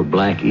account for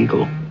Black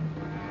Eagle?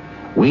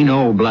 We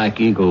know Black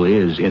Eagle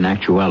is, in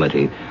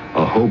actuality,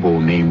 a hobo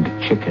named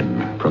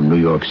Chicken from New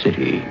York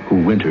City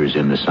who winters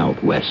in the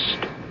Southwest.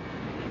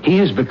 He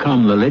has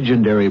become the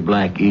legendary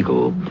Black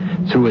Eagle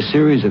through a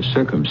series of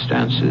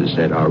circumstances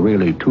that are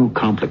really too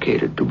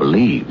complicated to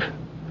believe.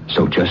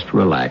 So just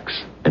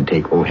relax and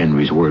take O.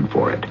 Henry's word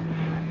for it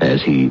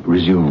as he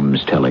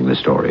resumes telling the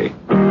story.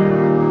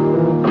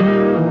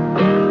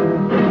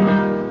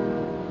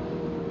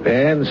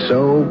 And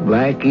so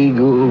Black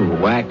Eagle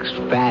waxed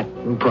fat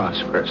and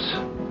prosperous.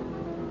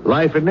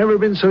 Life had never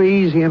been so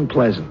easy and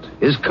pleasant.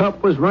 His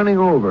cup was running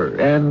over,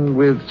 and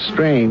with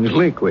strange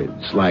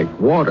liquids like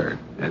water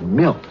and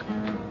milk.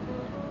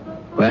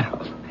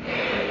 Well,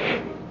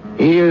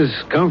 he is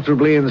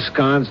comfortably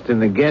ensconced in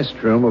the guest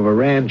room of a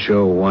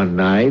rancho one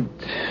night.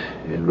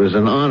 It was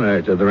an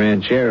honor to the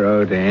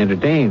ranchero to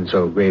entertain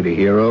so great a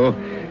hero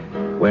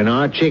when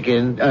our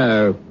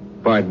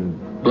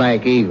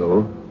Black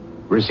Eagle,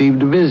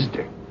 received a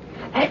visitor.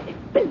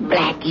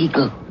 Black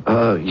Eagle.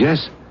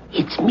 Yes?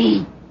 It's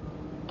me.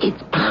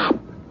 It's Pop.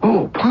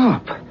 Oh,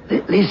 Pop.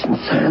 Listen,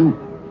 son.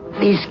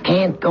 This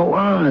can't go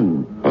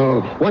on.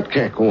 Oh, what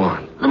can't go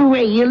on? The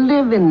way you're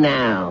living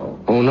now.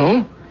 Oh,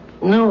 no?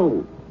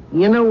 No.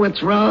 You know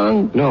what's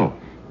wrong? No.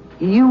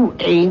 You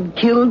ain't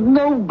killed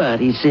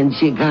nobody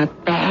since you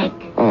got back.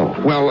 Oh,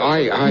 well,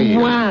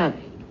 Why?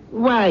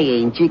 Why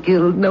ain't you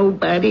killed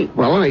nobody?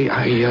 Well,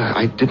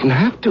 I didn't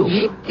have to.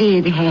 You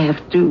did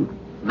have to.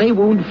 They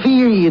won't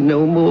fear you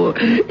no more.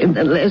 And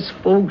unless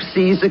folks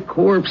sees a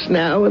corpse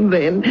now and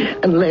then,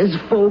 unless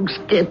folks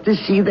get to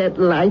see that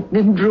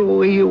lightning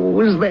draw of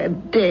yours,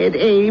 that dead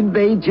Abe,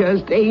 they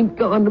just ain't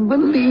gonna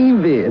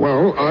believe it.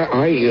 Well,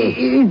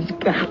 It's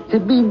got to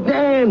be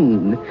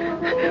done.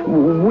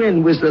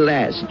 When was the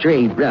last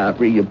train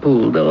robbery you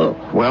pulled off?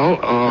 Well,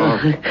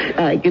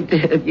 I can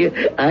tell you,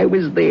 I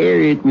was there.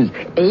 It was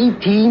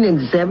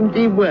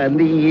 1871,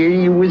 the year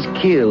you was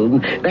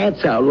killed.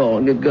 That's how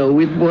long ago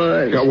it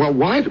was. Yeah,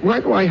 well, why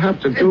do I have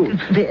to do...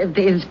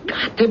 There's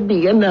got to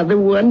be another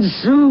one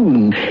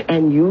soon.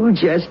 And you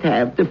just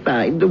have to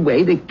find a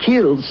way to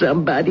kill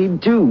somebody,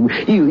 too.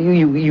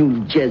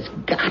 You just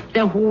got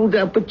to hold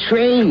up a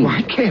train. Well,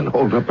 I can't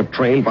hold up a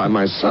train by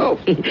myself.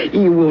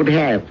 You won't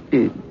have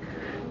to.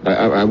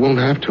 I won't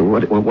have to.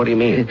 What do you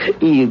mean?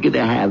 You're going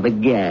to have a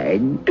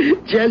gang,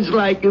 just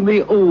like in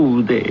the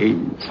old days.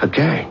 A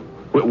gang?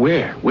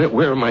 Where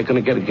am I going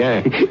to get a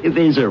gang?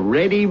 There's a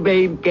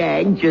ready-made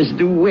gang just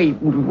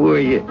waiting for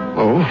you.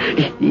 Oh?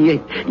 You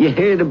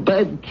heard of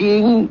Bud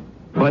King?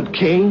 Bud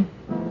King?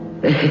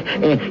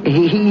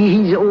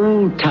 He's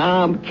old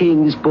Tom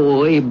King's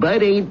boy.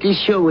 Bud ain't to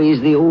show as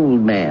the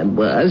old man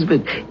was,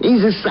 but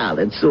he's a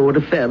solid sort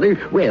of feller.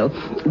 Well,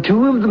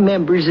 two of the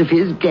members of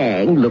his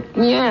gang looked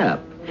me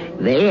up.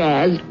 They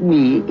asked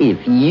me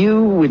if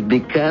you would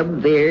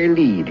become their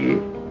leader.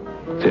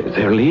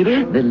 Their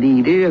leader? The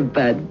leader of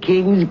Bud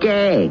King's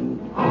gang.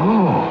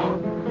 Oh.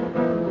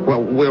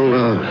 Well,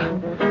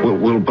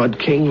 will Bud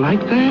King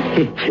like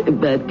that?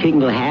 Bud King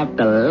will have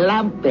to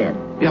love it.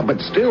 Yeah, but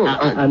still...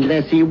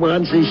 Unless he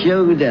wants a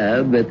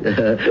showdown, but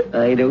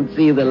I don't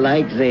see the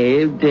likes of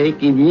him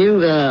taking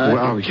you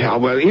out.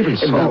 Well, even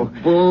so... The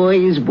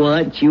boys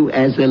want you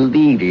as a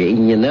leader,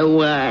 and you know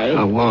why?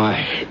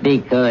 Why?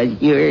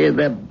 Because you're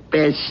the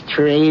best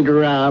train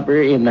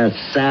robber in the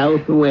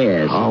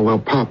Southwest. Oh, well,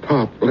 Pop,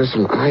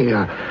 listen,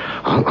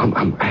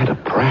 I'm out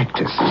of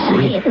practice, you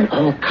see.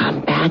 I'll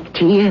come back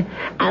to you.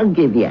 I'll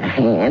give you a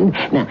hand.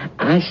 Now,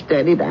 I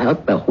studied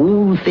out the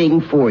whole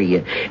thing for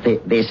you.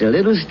 There's a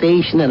little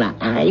station on the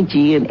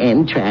IG and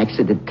N tracks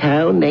at a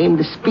town named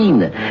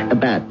Espina,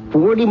 about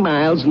 40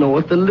 miles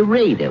north of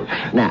Laredo.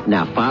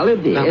 Now follow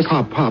this.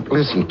 Now, Pop,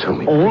 listen to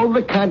me. All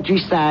the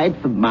countryside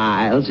for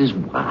miles is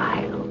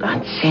wild,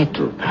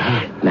 unsettled.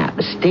 Now,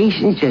 the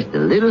station's just a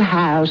little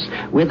house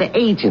where the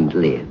agent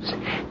lives.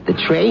 The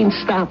train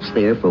stops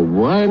there for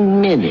 1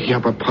 minute. Yeah,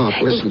 but Pop,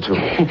 listen to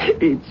me.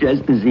 It's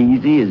just as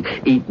easy as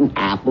eating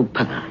apple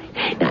pie.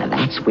 Now,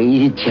 that's where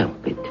you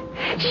jump it.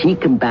 She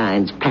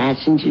combines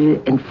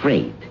passenger and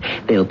freight.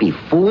 There'll be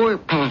 4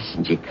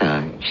 passenger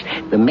cars,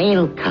 the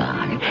mail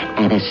car,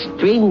 and a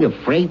string of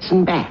freights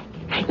and back.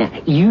 Now,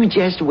 you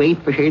just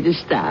wait for her to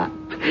stop.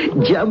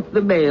 Jump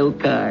the mail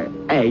car,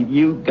 and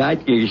you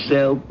got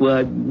yourself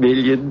 $1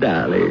 million.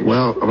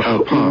 Well,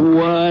 Pop...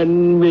 $1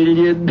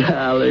 million.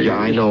 Yeah,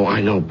 I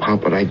know,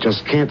 Pop, but I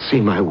just can't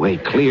see my way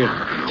clear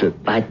to...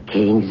 Bud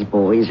King's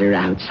boys are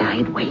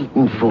outside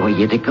waiting for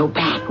you to go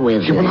back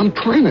with them. Well, I'm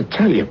trying to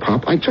tell you,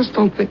 Pop, I just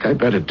don't think I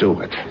better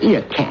do it.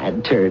 You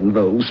can't turn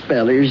those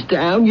fellers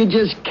down. You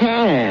just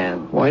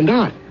can't. Why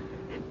not?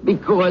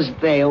 Because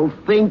they'll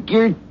think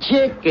you're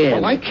chicken.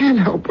 Well, I can't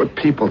help what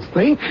people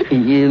think.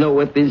 You know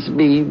what this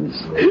means?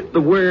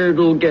 The word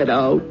will get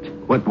out.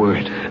 What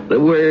word? The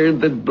word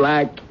that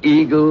Black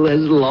Eagle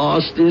has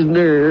lost his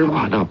nerve.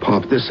 Oh, now,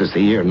 Pop, this is the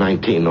year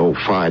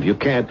 1905. You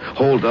can't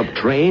hold up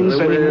trains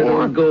anymore. The word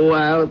will go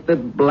out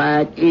that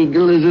Black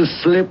Eagle is a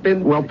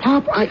slipping. Well,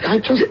 Pop, I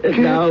just can't...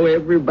 Now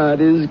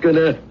everybody's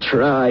gonna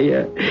try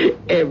you.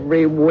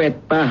 Every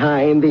wet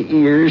behind the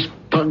ears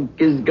punk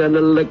is gonna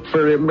look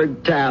for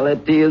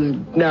immortality, is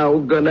now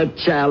gonna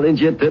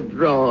challenge you to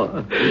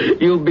draw.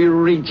 You'll be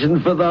reaching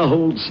for the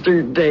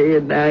holster day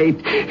and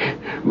night.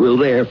 Well,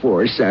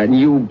 therefore, son,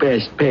 you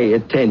best pay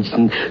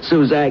attention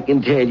so's I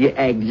can tell you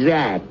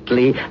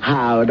exactly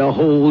how to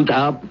hold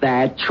up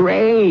that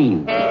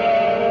train.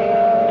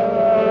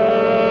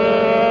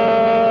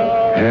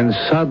 And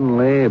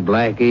suddenly,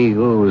 Black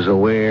Eagle was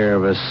aware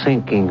of a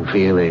sinking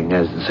feeling,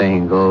 as the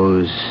saying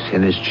goes,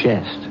 in his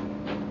chest.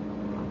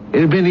 It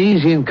had been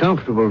easy and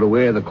comfortable to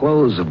wear the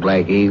clothes of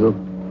Black Eagle.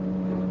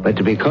 But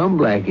to become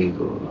Black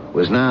Eagle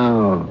was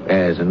now,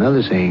 as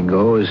another saying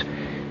goes,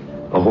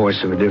 a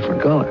horse of a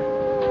different color.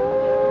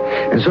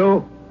 And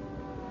so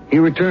he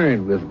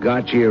returned with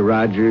Gotcha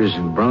Rogers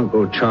and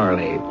Bronco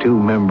Charlie, 2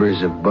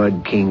 members of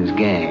Bud King's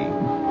gang.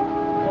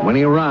 When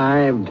he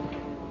arrived,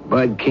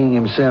 Bud King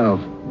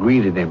himself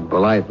greeted him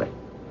politely.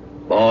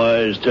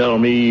 Boys tell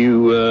me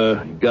you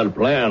got a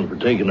plan for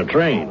taking a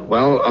train.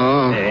 Well,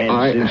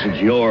 since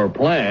it's your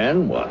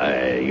plan,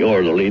 why,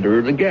 you're the leader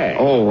of the gang.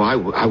 Oh, I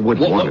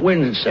wouldn't want it.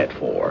 When's it set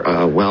for?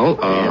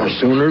 The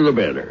sooner the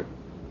better.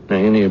 Now,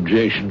 any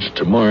objections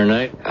tomorrow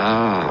night?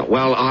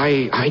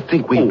 I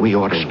think we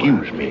ought to...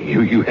 Excuse me.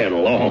 You had a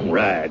long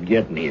ride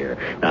getting here.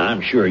 Now, I'm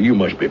sure you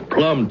must be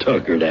plumb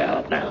tuckered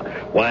out. Now,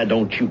 why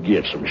don't you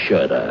get some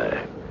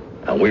shut-eye?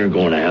 Now, we're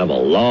going to have a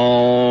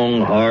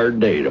long, hard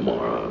day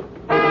tomorrow.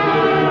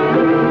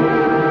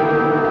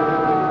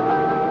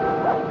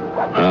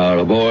 Now,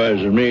 the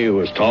boys and me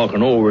was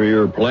talking over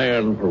your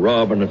plan for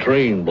robbing the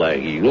train, Black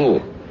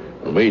Eagle.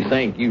 And we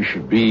think you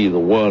should be the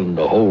one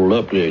to hold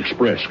up the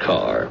express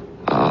car.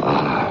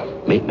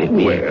 Me?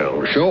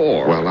 Well,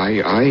 sure. Well,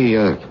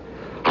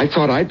 I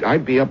thought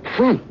I'd be up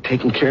front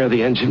taking care of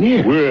the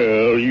engineer.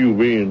 Well, you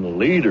being the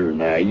leader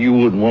now, you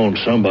wouldn't want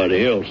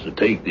somebody else to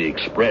take the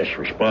express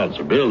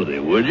responsibility,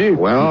 would you?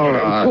 Well,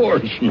 of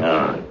course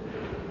not.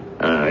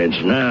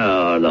 It's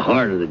now the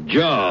heart of the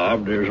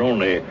job. There's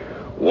only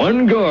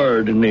one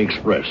guard in the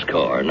express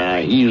car.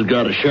 Now, he's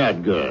got a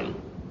shotgun.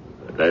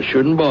 But that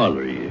shouldn't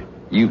bother you.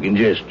 You can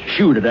just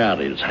shoot it out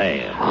of his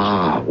hand.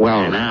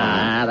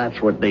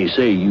 That's what they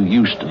say you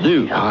used to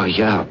do.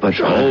 Yeah, but...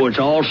 So it's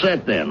all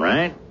set then,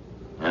 right?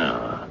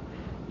 Now,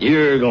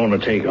 you're going to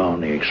take on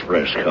the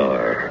express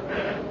car.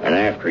 And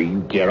after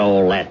you get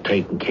all that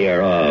taken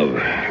care of,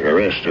 the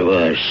rest of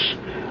us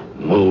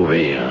move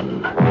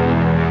in.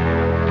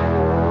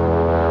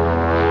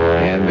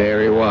 And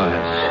there he was,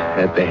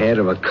 at the head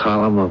of a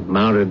column of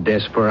mounted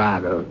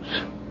desperados.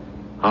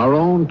 Our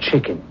own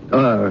chicken,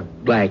 or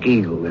Black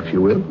Eagle, if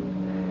you will.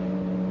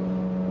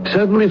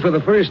 Suddenly, for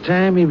the first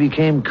time, he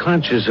became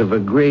conscious of a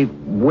great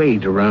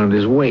weight around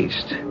his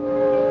waist.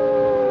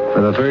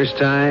 For the first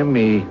time,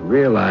 he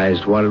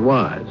realized what it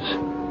was.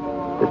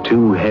 The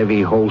 2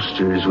 heavy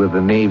holsters with the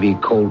Navy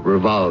Colt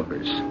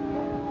revolvers.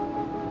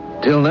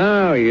 Till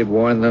now, he had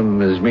worn them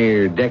as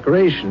mere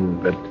decoration,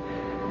 but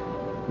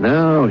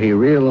now he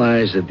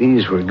realized that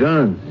these were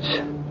guns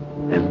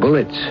and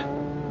bullets,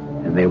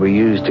 and they were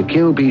used to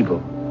kill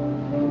people.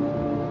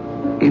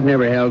 He'd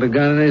never held a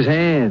gun in his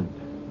hand,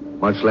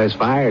 much less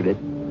fired it.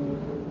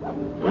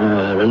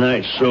 The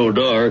night's so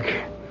dark,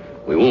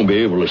 we won't be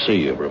able to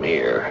see you from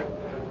here.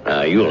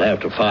 You'll have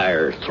to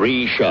fire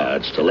 3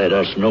 shots to let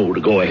us know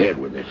to go ahead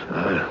with it.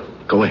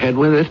 Go ahead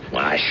with it?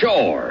 Why,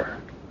 sure.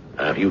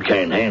 If you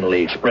can't handle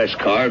the express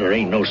car, there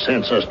ain't no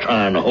sense us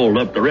trying to hold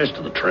up the rest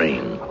of the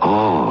train.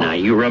 Oh. Now,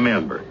 you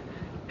remember,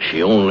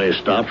 she only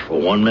stopped for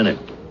 1 minute.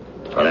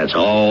 So that's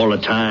all the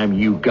time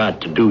you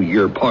got to do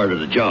your part of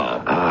the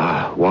job.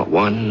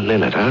 1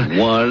 minute, huh?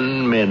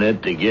 1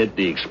 minute to get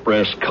the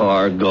express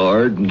car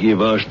guard and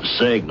give us the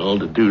signal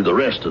to do the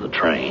rest of the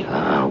train.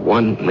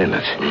 1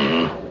 minute.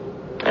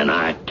 And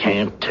I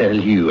can't tell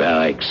you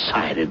how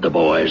excited the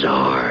boys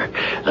are.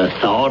 The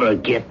thought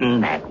of getting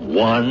that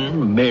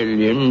 $1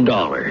 million.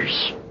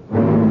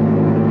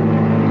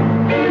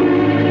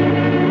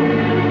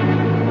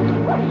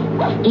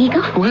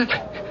 Eagle? What?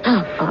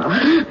 Oh,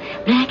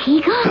 Black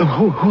Eagle?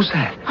 Who's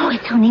that? Oh,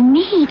 it's only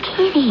me,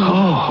 Kitty.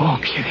 Oh,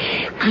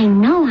 Kitty. I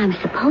know I'm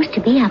supposed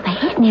to be up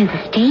ahead near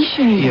the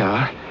station.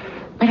 Yeah?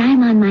 But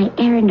I'm on my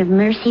errand of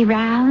mercy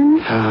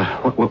rounds.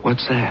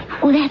 What's that?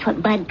 Oh, that's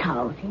what Bud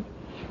calls it.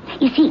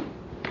 You see,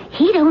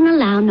 he don't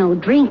allow no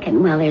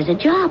drinking while there's a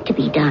job to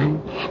be done.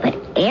 But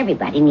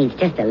everybody needs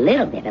just a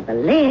little bit of a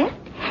lift.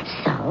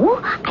 So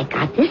I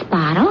got this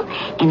bottle,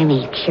 and I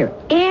make sure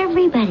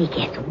everybody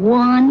gets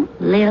one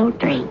little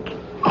drink.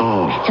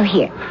 Oh. So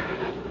here,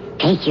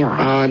 take yours.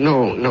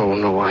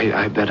 No,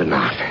 I better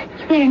not.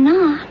 You better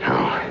not.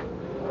 No.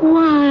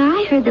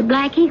 Why, I heard the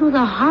Black Eagle's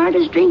the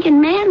hardest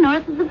drinking man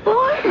north of the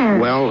border.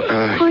 Well,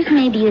 Of course,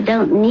 maybe you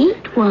don't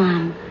need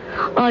one.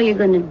 All you're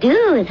going to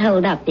do is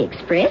hold up the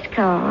express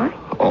car.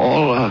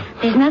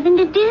 There's nothing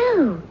to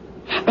do.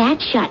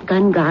 That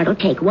shotgun guard will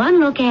take one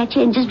look at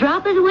you and just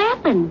drop his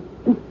weapon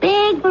and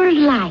beg for his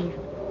life.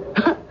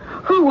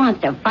 Who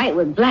wants to fight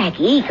with Black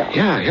Eagle?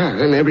 Yeah,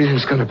 then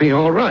everything's going to be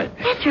all right.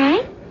 That's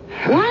right.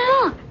 One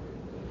look.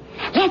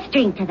 Let's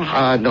drink to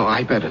that. No,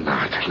 I better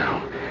not,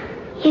 no.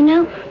 You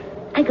know,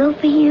 I go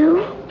for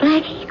you,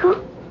 Black Eagle.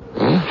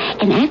 Huh?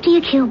 And after you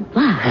kill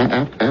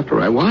Bud... After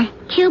I what?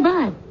 Kill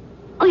Bud.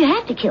 Oh, you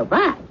have to kill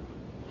Bud.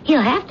 He'll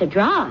have to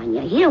draw on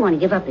you. He don't want to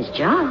give up his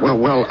job. Well,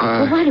 Well,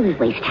 why do we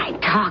waste time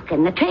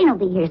talking? The train will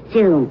be here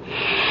soon.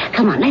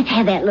 Come on, let's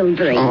have that little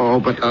drink. Oh,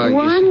 but,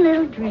 One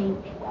little drink.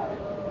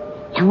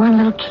 And one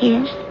little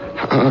kiss.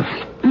 Oh.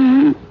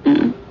 There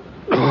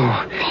now.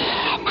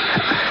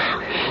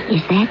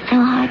 Is that so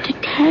hard to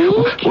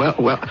take?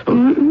 Well.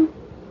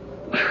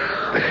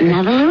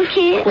 Another little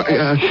kiss.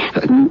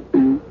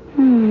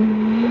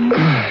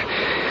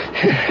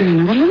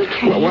 Another little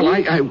train. Well,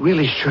 I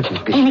really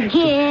shouldn't be. And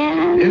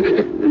again.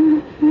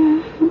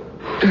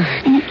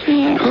 And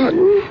again.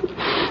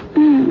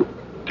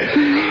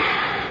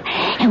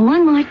 And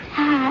one more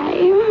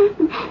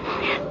time.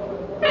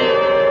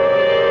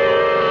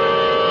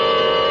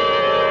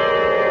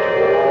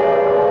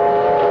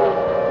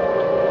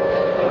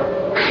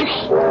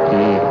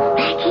 Honey.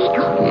 Black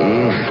Eagle.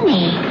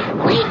 Honey,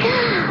 wake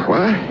up.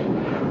 What?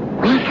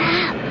 Wake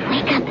up.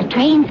 Wake up. The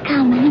train's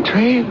coming.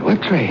 Train?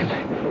 What train?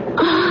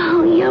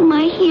 Oh, you're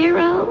my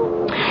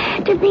hero.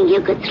 To think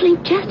you could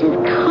sleep just as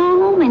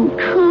calm and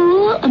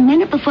cool a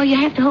minute before you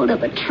have to hold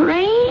up a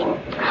train.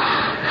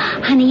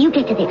 Honey, you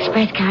get to the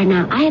express car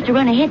now. I have to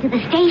run ahead to the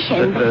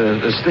station.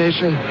 The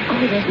station?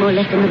 Oh, there's more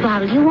left in the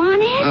bottle. You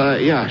want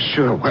it? Yeah,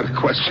 sure. What a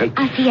question.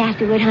 I'll see you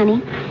afterward,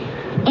 honey.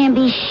 And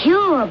be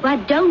sure,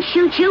 but don't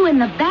shoot you in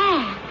the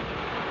back.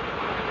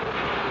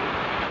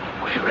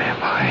 Where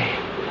am I?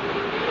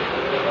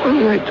 What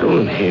am I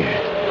doing here?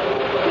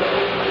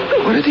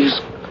 What are these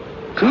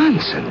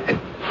guns and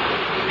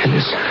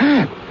this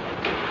hat?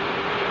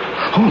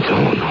 Oh,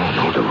 no.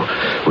 The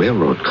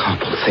railroad cop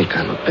will think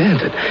I'm a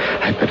bandit.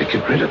 I better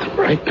get rid of them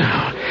right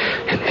now.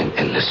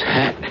 And this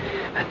hat.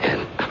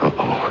 And,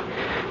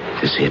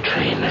 this here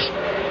train,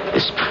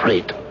 this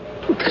freight.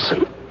 There's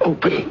an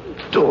open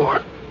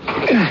door.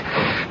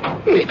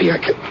 Maybe I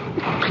can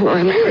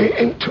climb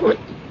into it.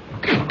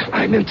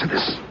 Climb into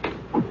this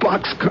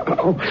boxcar.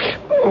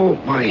 Oh,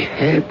 my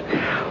head.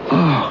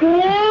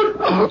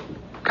 Oh,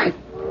 I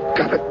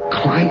gotta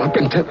climb up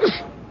into this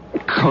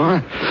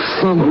car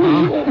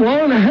somehow.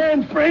 One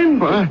hand, friend.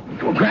 What?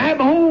 Grab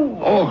hold.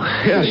 Oh,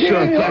 yeah,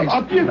 sure, thanks.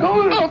 Up you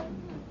go.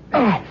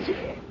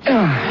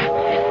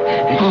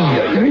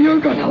 You're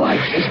gonna like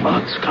this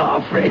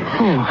boxcar, Fred.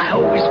 I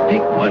always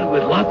pick one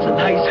with lots of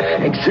nice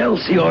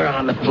Excelsior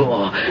on the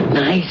floor.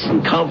 Nice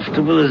and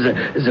comfortable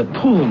as a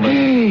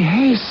Pullman.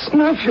 Hey,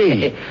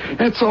 Snuffy.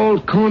 That's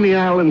old Coney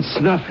Island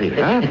Snuffy,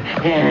 huh?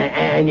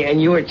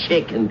 And you're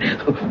Chicken.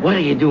 What are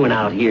you doing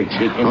out here,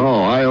 Chicken?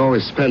 Oh, I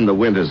always spend the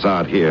winters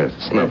out here,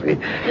 Snuffy.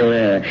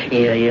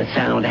 You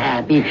sound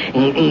happy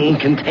and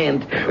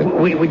content.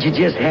 Would you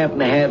just happen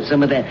to have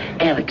some of that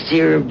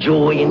elixir of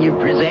joy in your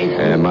possession?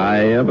 Am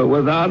I ever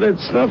without it,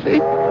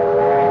 Snuffy?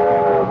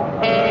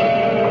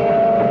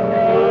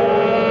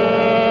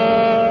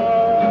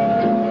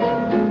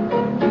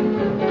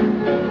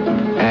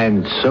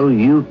 And so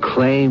you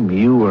claim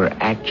you were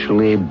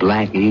actually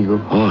Black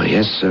Eagle? Oh,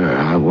 yes, sir,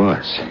 I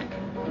was.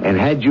 And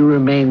had you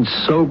remained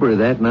sober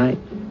that night,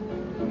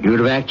 you would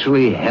have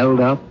actually held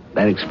up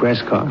that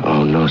express car?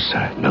 Oh, no,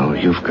 sir. No,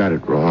 you've got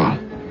it wrong.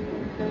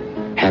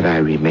 Had I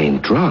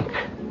remained drunk.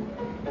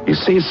 You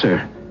see,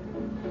 sir,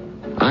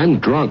 I'm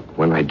drunk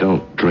when I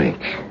don't drink.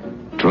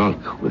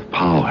 Drunk with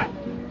power.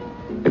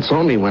 It's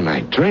only when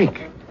I drink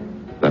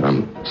that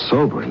I'm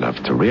sober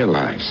enough to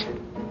realize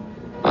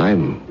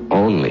I'm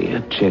only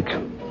a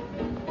chicken.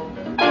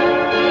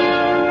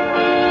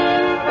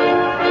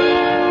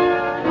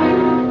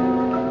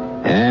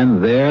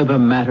 And there the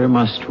matter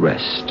must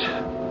rest.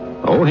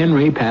 O.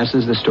 Henry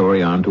passes the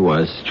story on to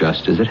us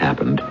just as it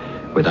happened,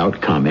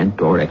 without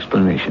comment or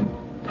explanation.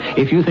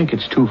 If you think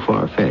it's too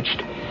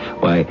far-fetched,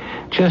 why,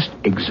 just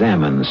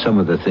examine some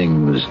of the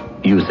things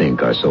you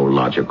think are so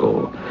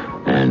logical,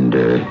 and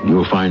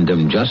you'll find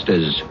them just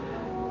as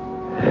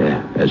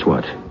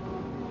what?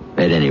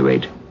 At any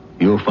rate,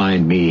 you'll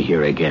find me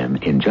here again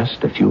in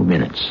just a few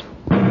minutes.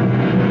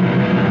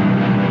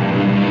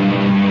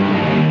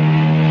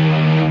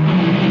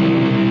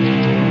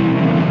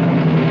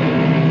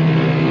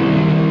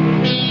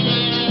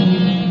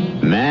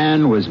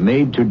 Man was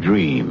made to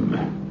dream,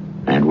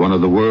 and one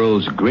of the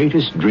world's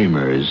greatest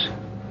dreamers,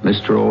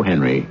 Mr. O.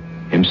 Henry,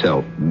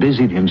 himself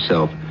busied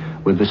himself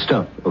with the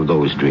stuff of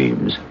those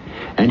dreams,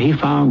 and he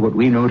found what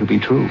we know to be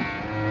true,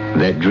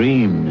 that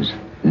dreams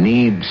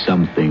need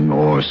something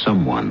or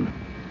someone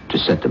to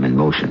set them in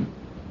motion.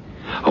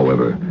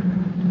 However,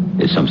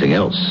 it's something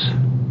else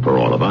for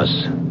all of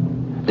us.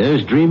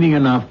 There's dreaming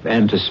enough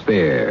and to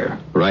spare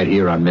right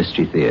here on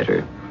Mystery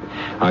Theater.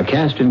 Our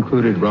cast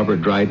included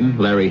Robert Dryden,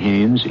 Larry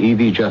Haynes,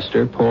 Evie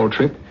Juster, Paul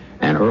Tripp,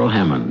 and Earl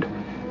Hammond.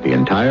 The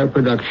entire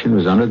production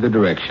was under the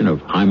direction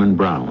of Hyman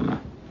Brown.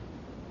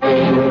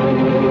 And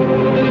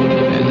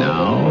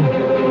now,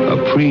 a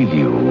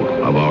preview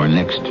of our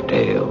next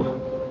tale.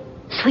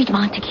 Sweet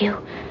Montague,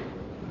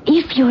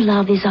 if your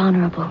love is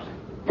honorable,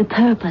 the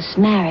purpose,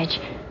 marriage,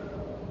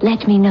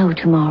 let me know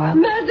tomorrow.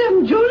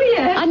 Madame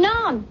Juliet!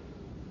 Anon!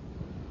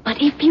 But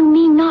if you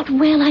mean not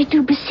well, I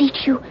do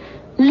beseech you,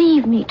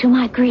 leave me to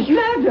my grief.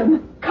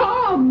 Madam,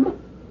 come!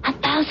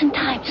 1,000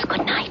 times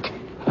good night.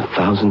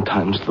 1,000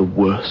 times the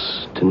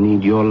worse to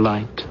need your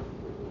light.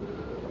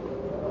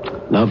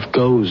 Love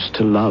goes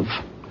to love,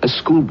 as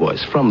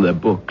schoolboys from their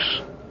books.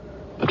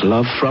 But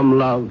love from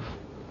love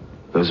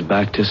goes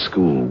back to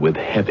school with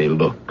heavy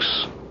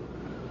looks.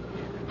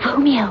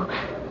 Romeo,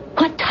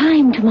 what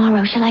time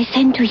tomorrow shall I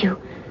send to you?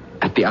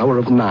 At the hour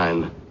of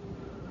 9.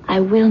 I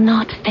will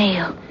not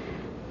fail.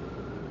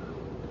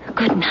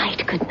 Good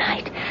night, good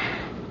night.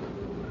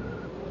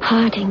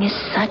 parting is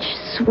such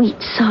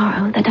sweet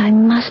sorrow that I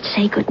must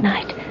say good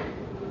night.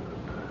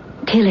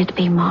 Till it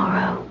be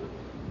morrow.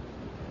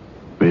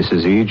 This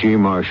is E.G.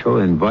 Marshall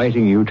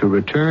inviting you to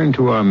return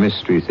to our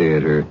Mystery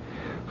Theater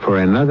for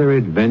another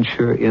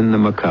adventure in the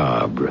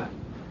macabre.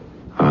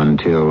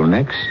 Until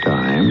next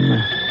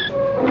time,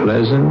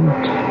 pleasant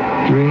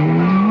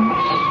dreams.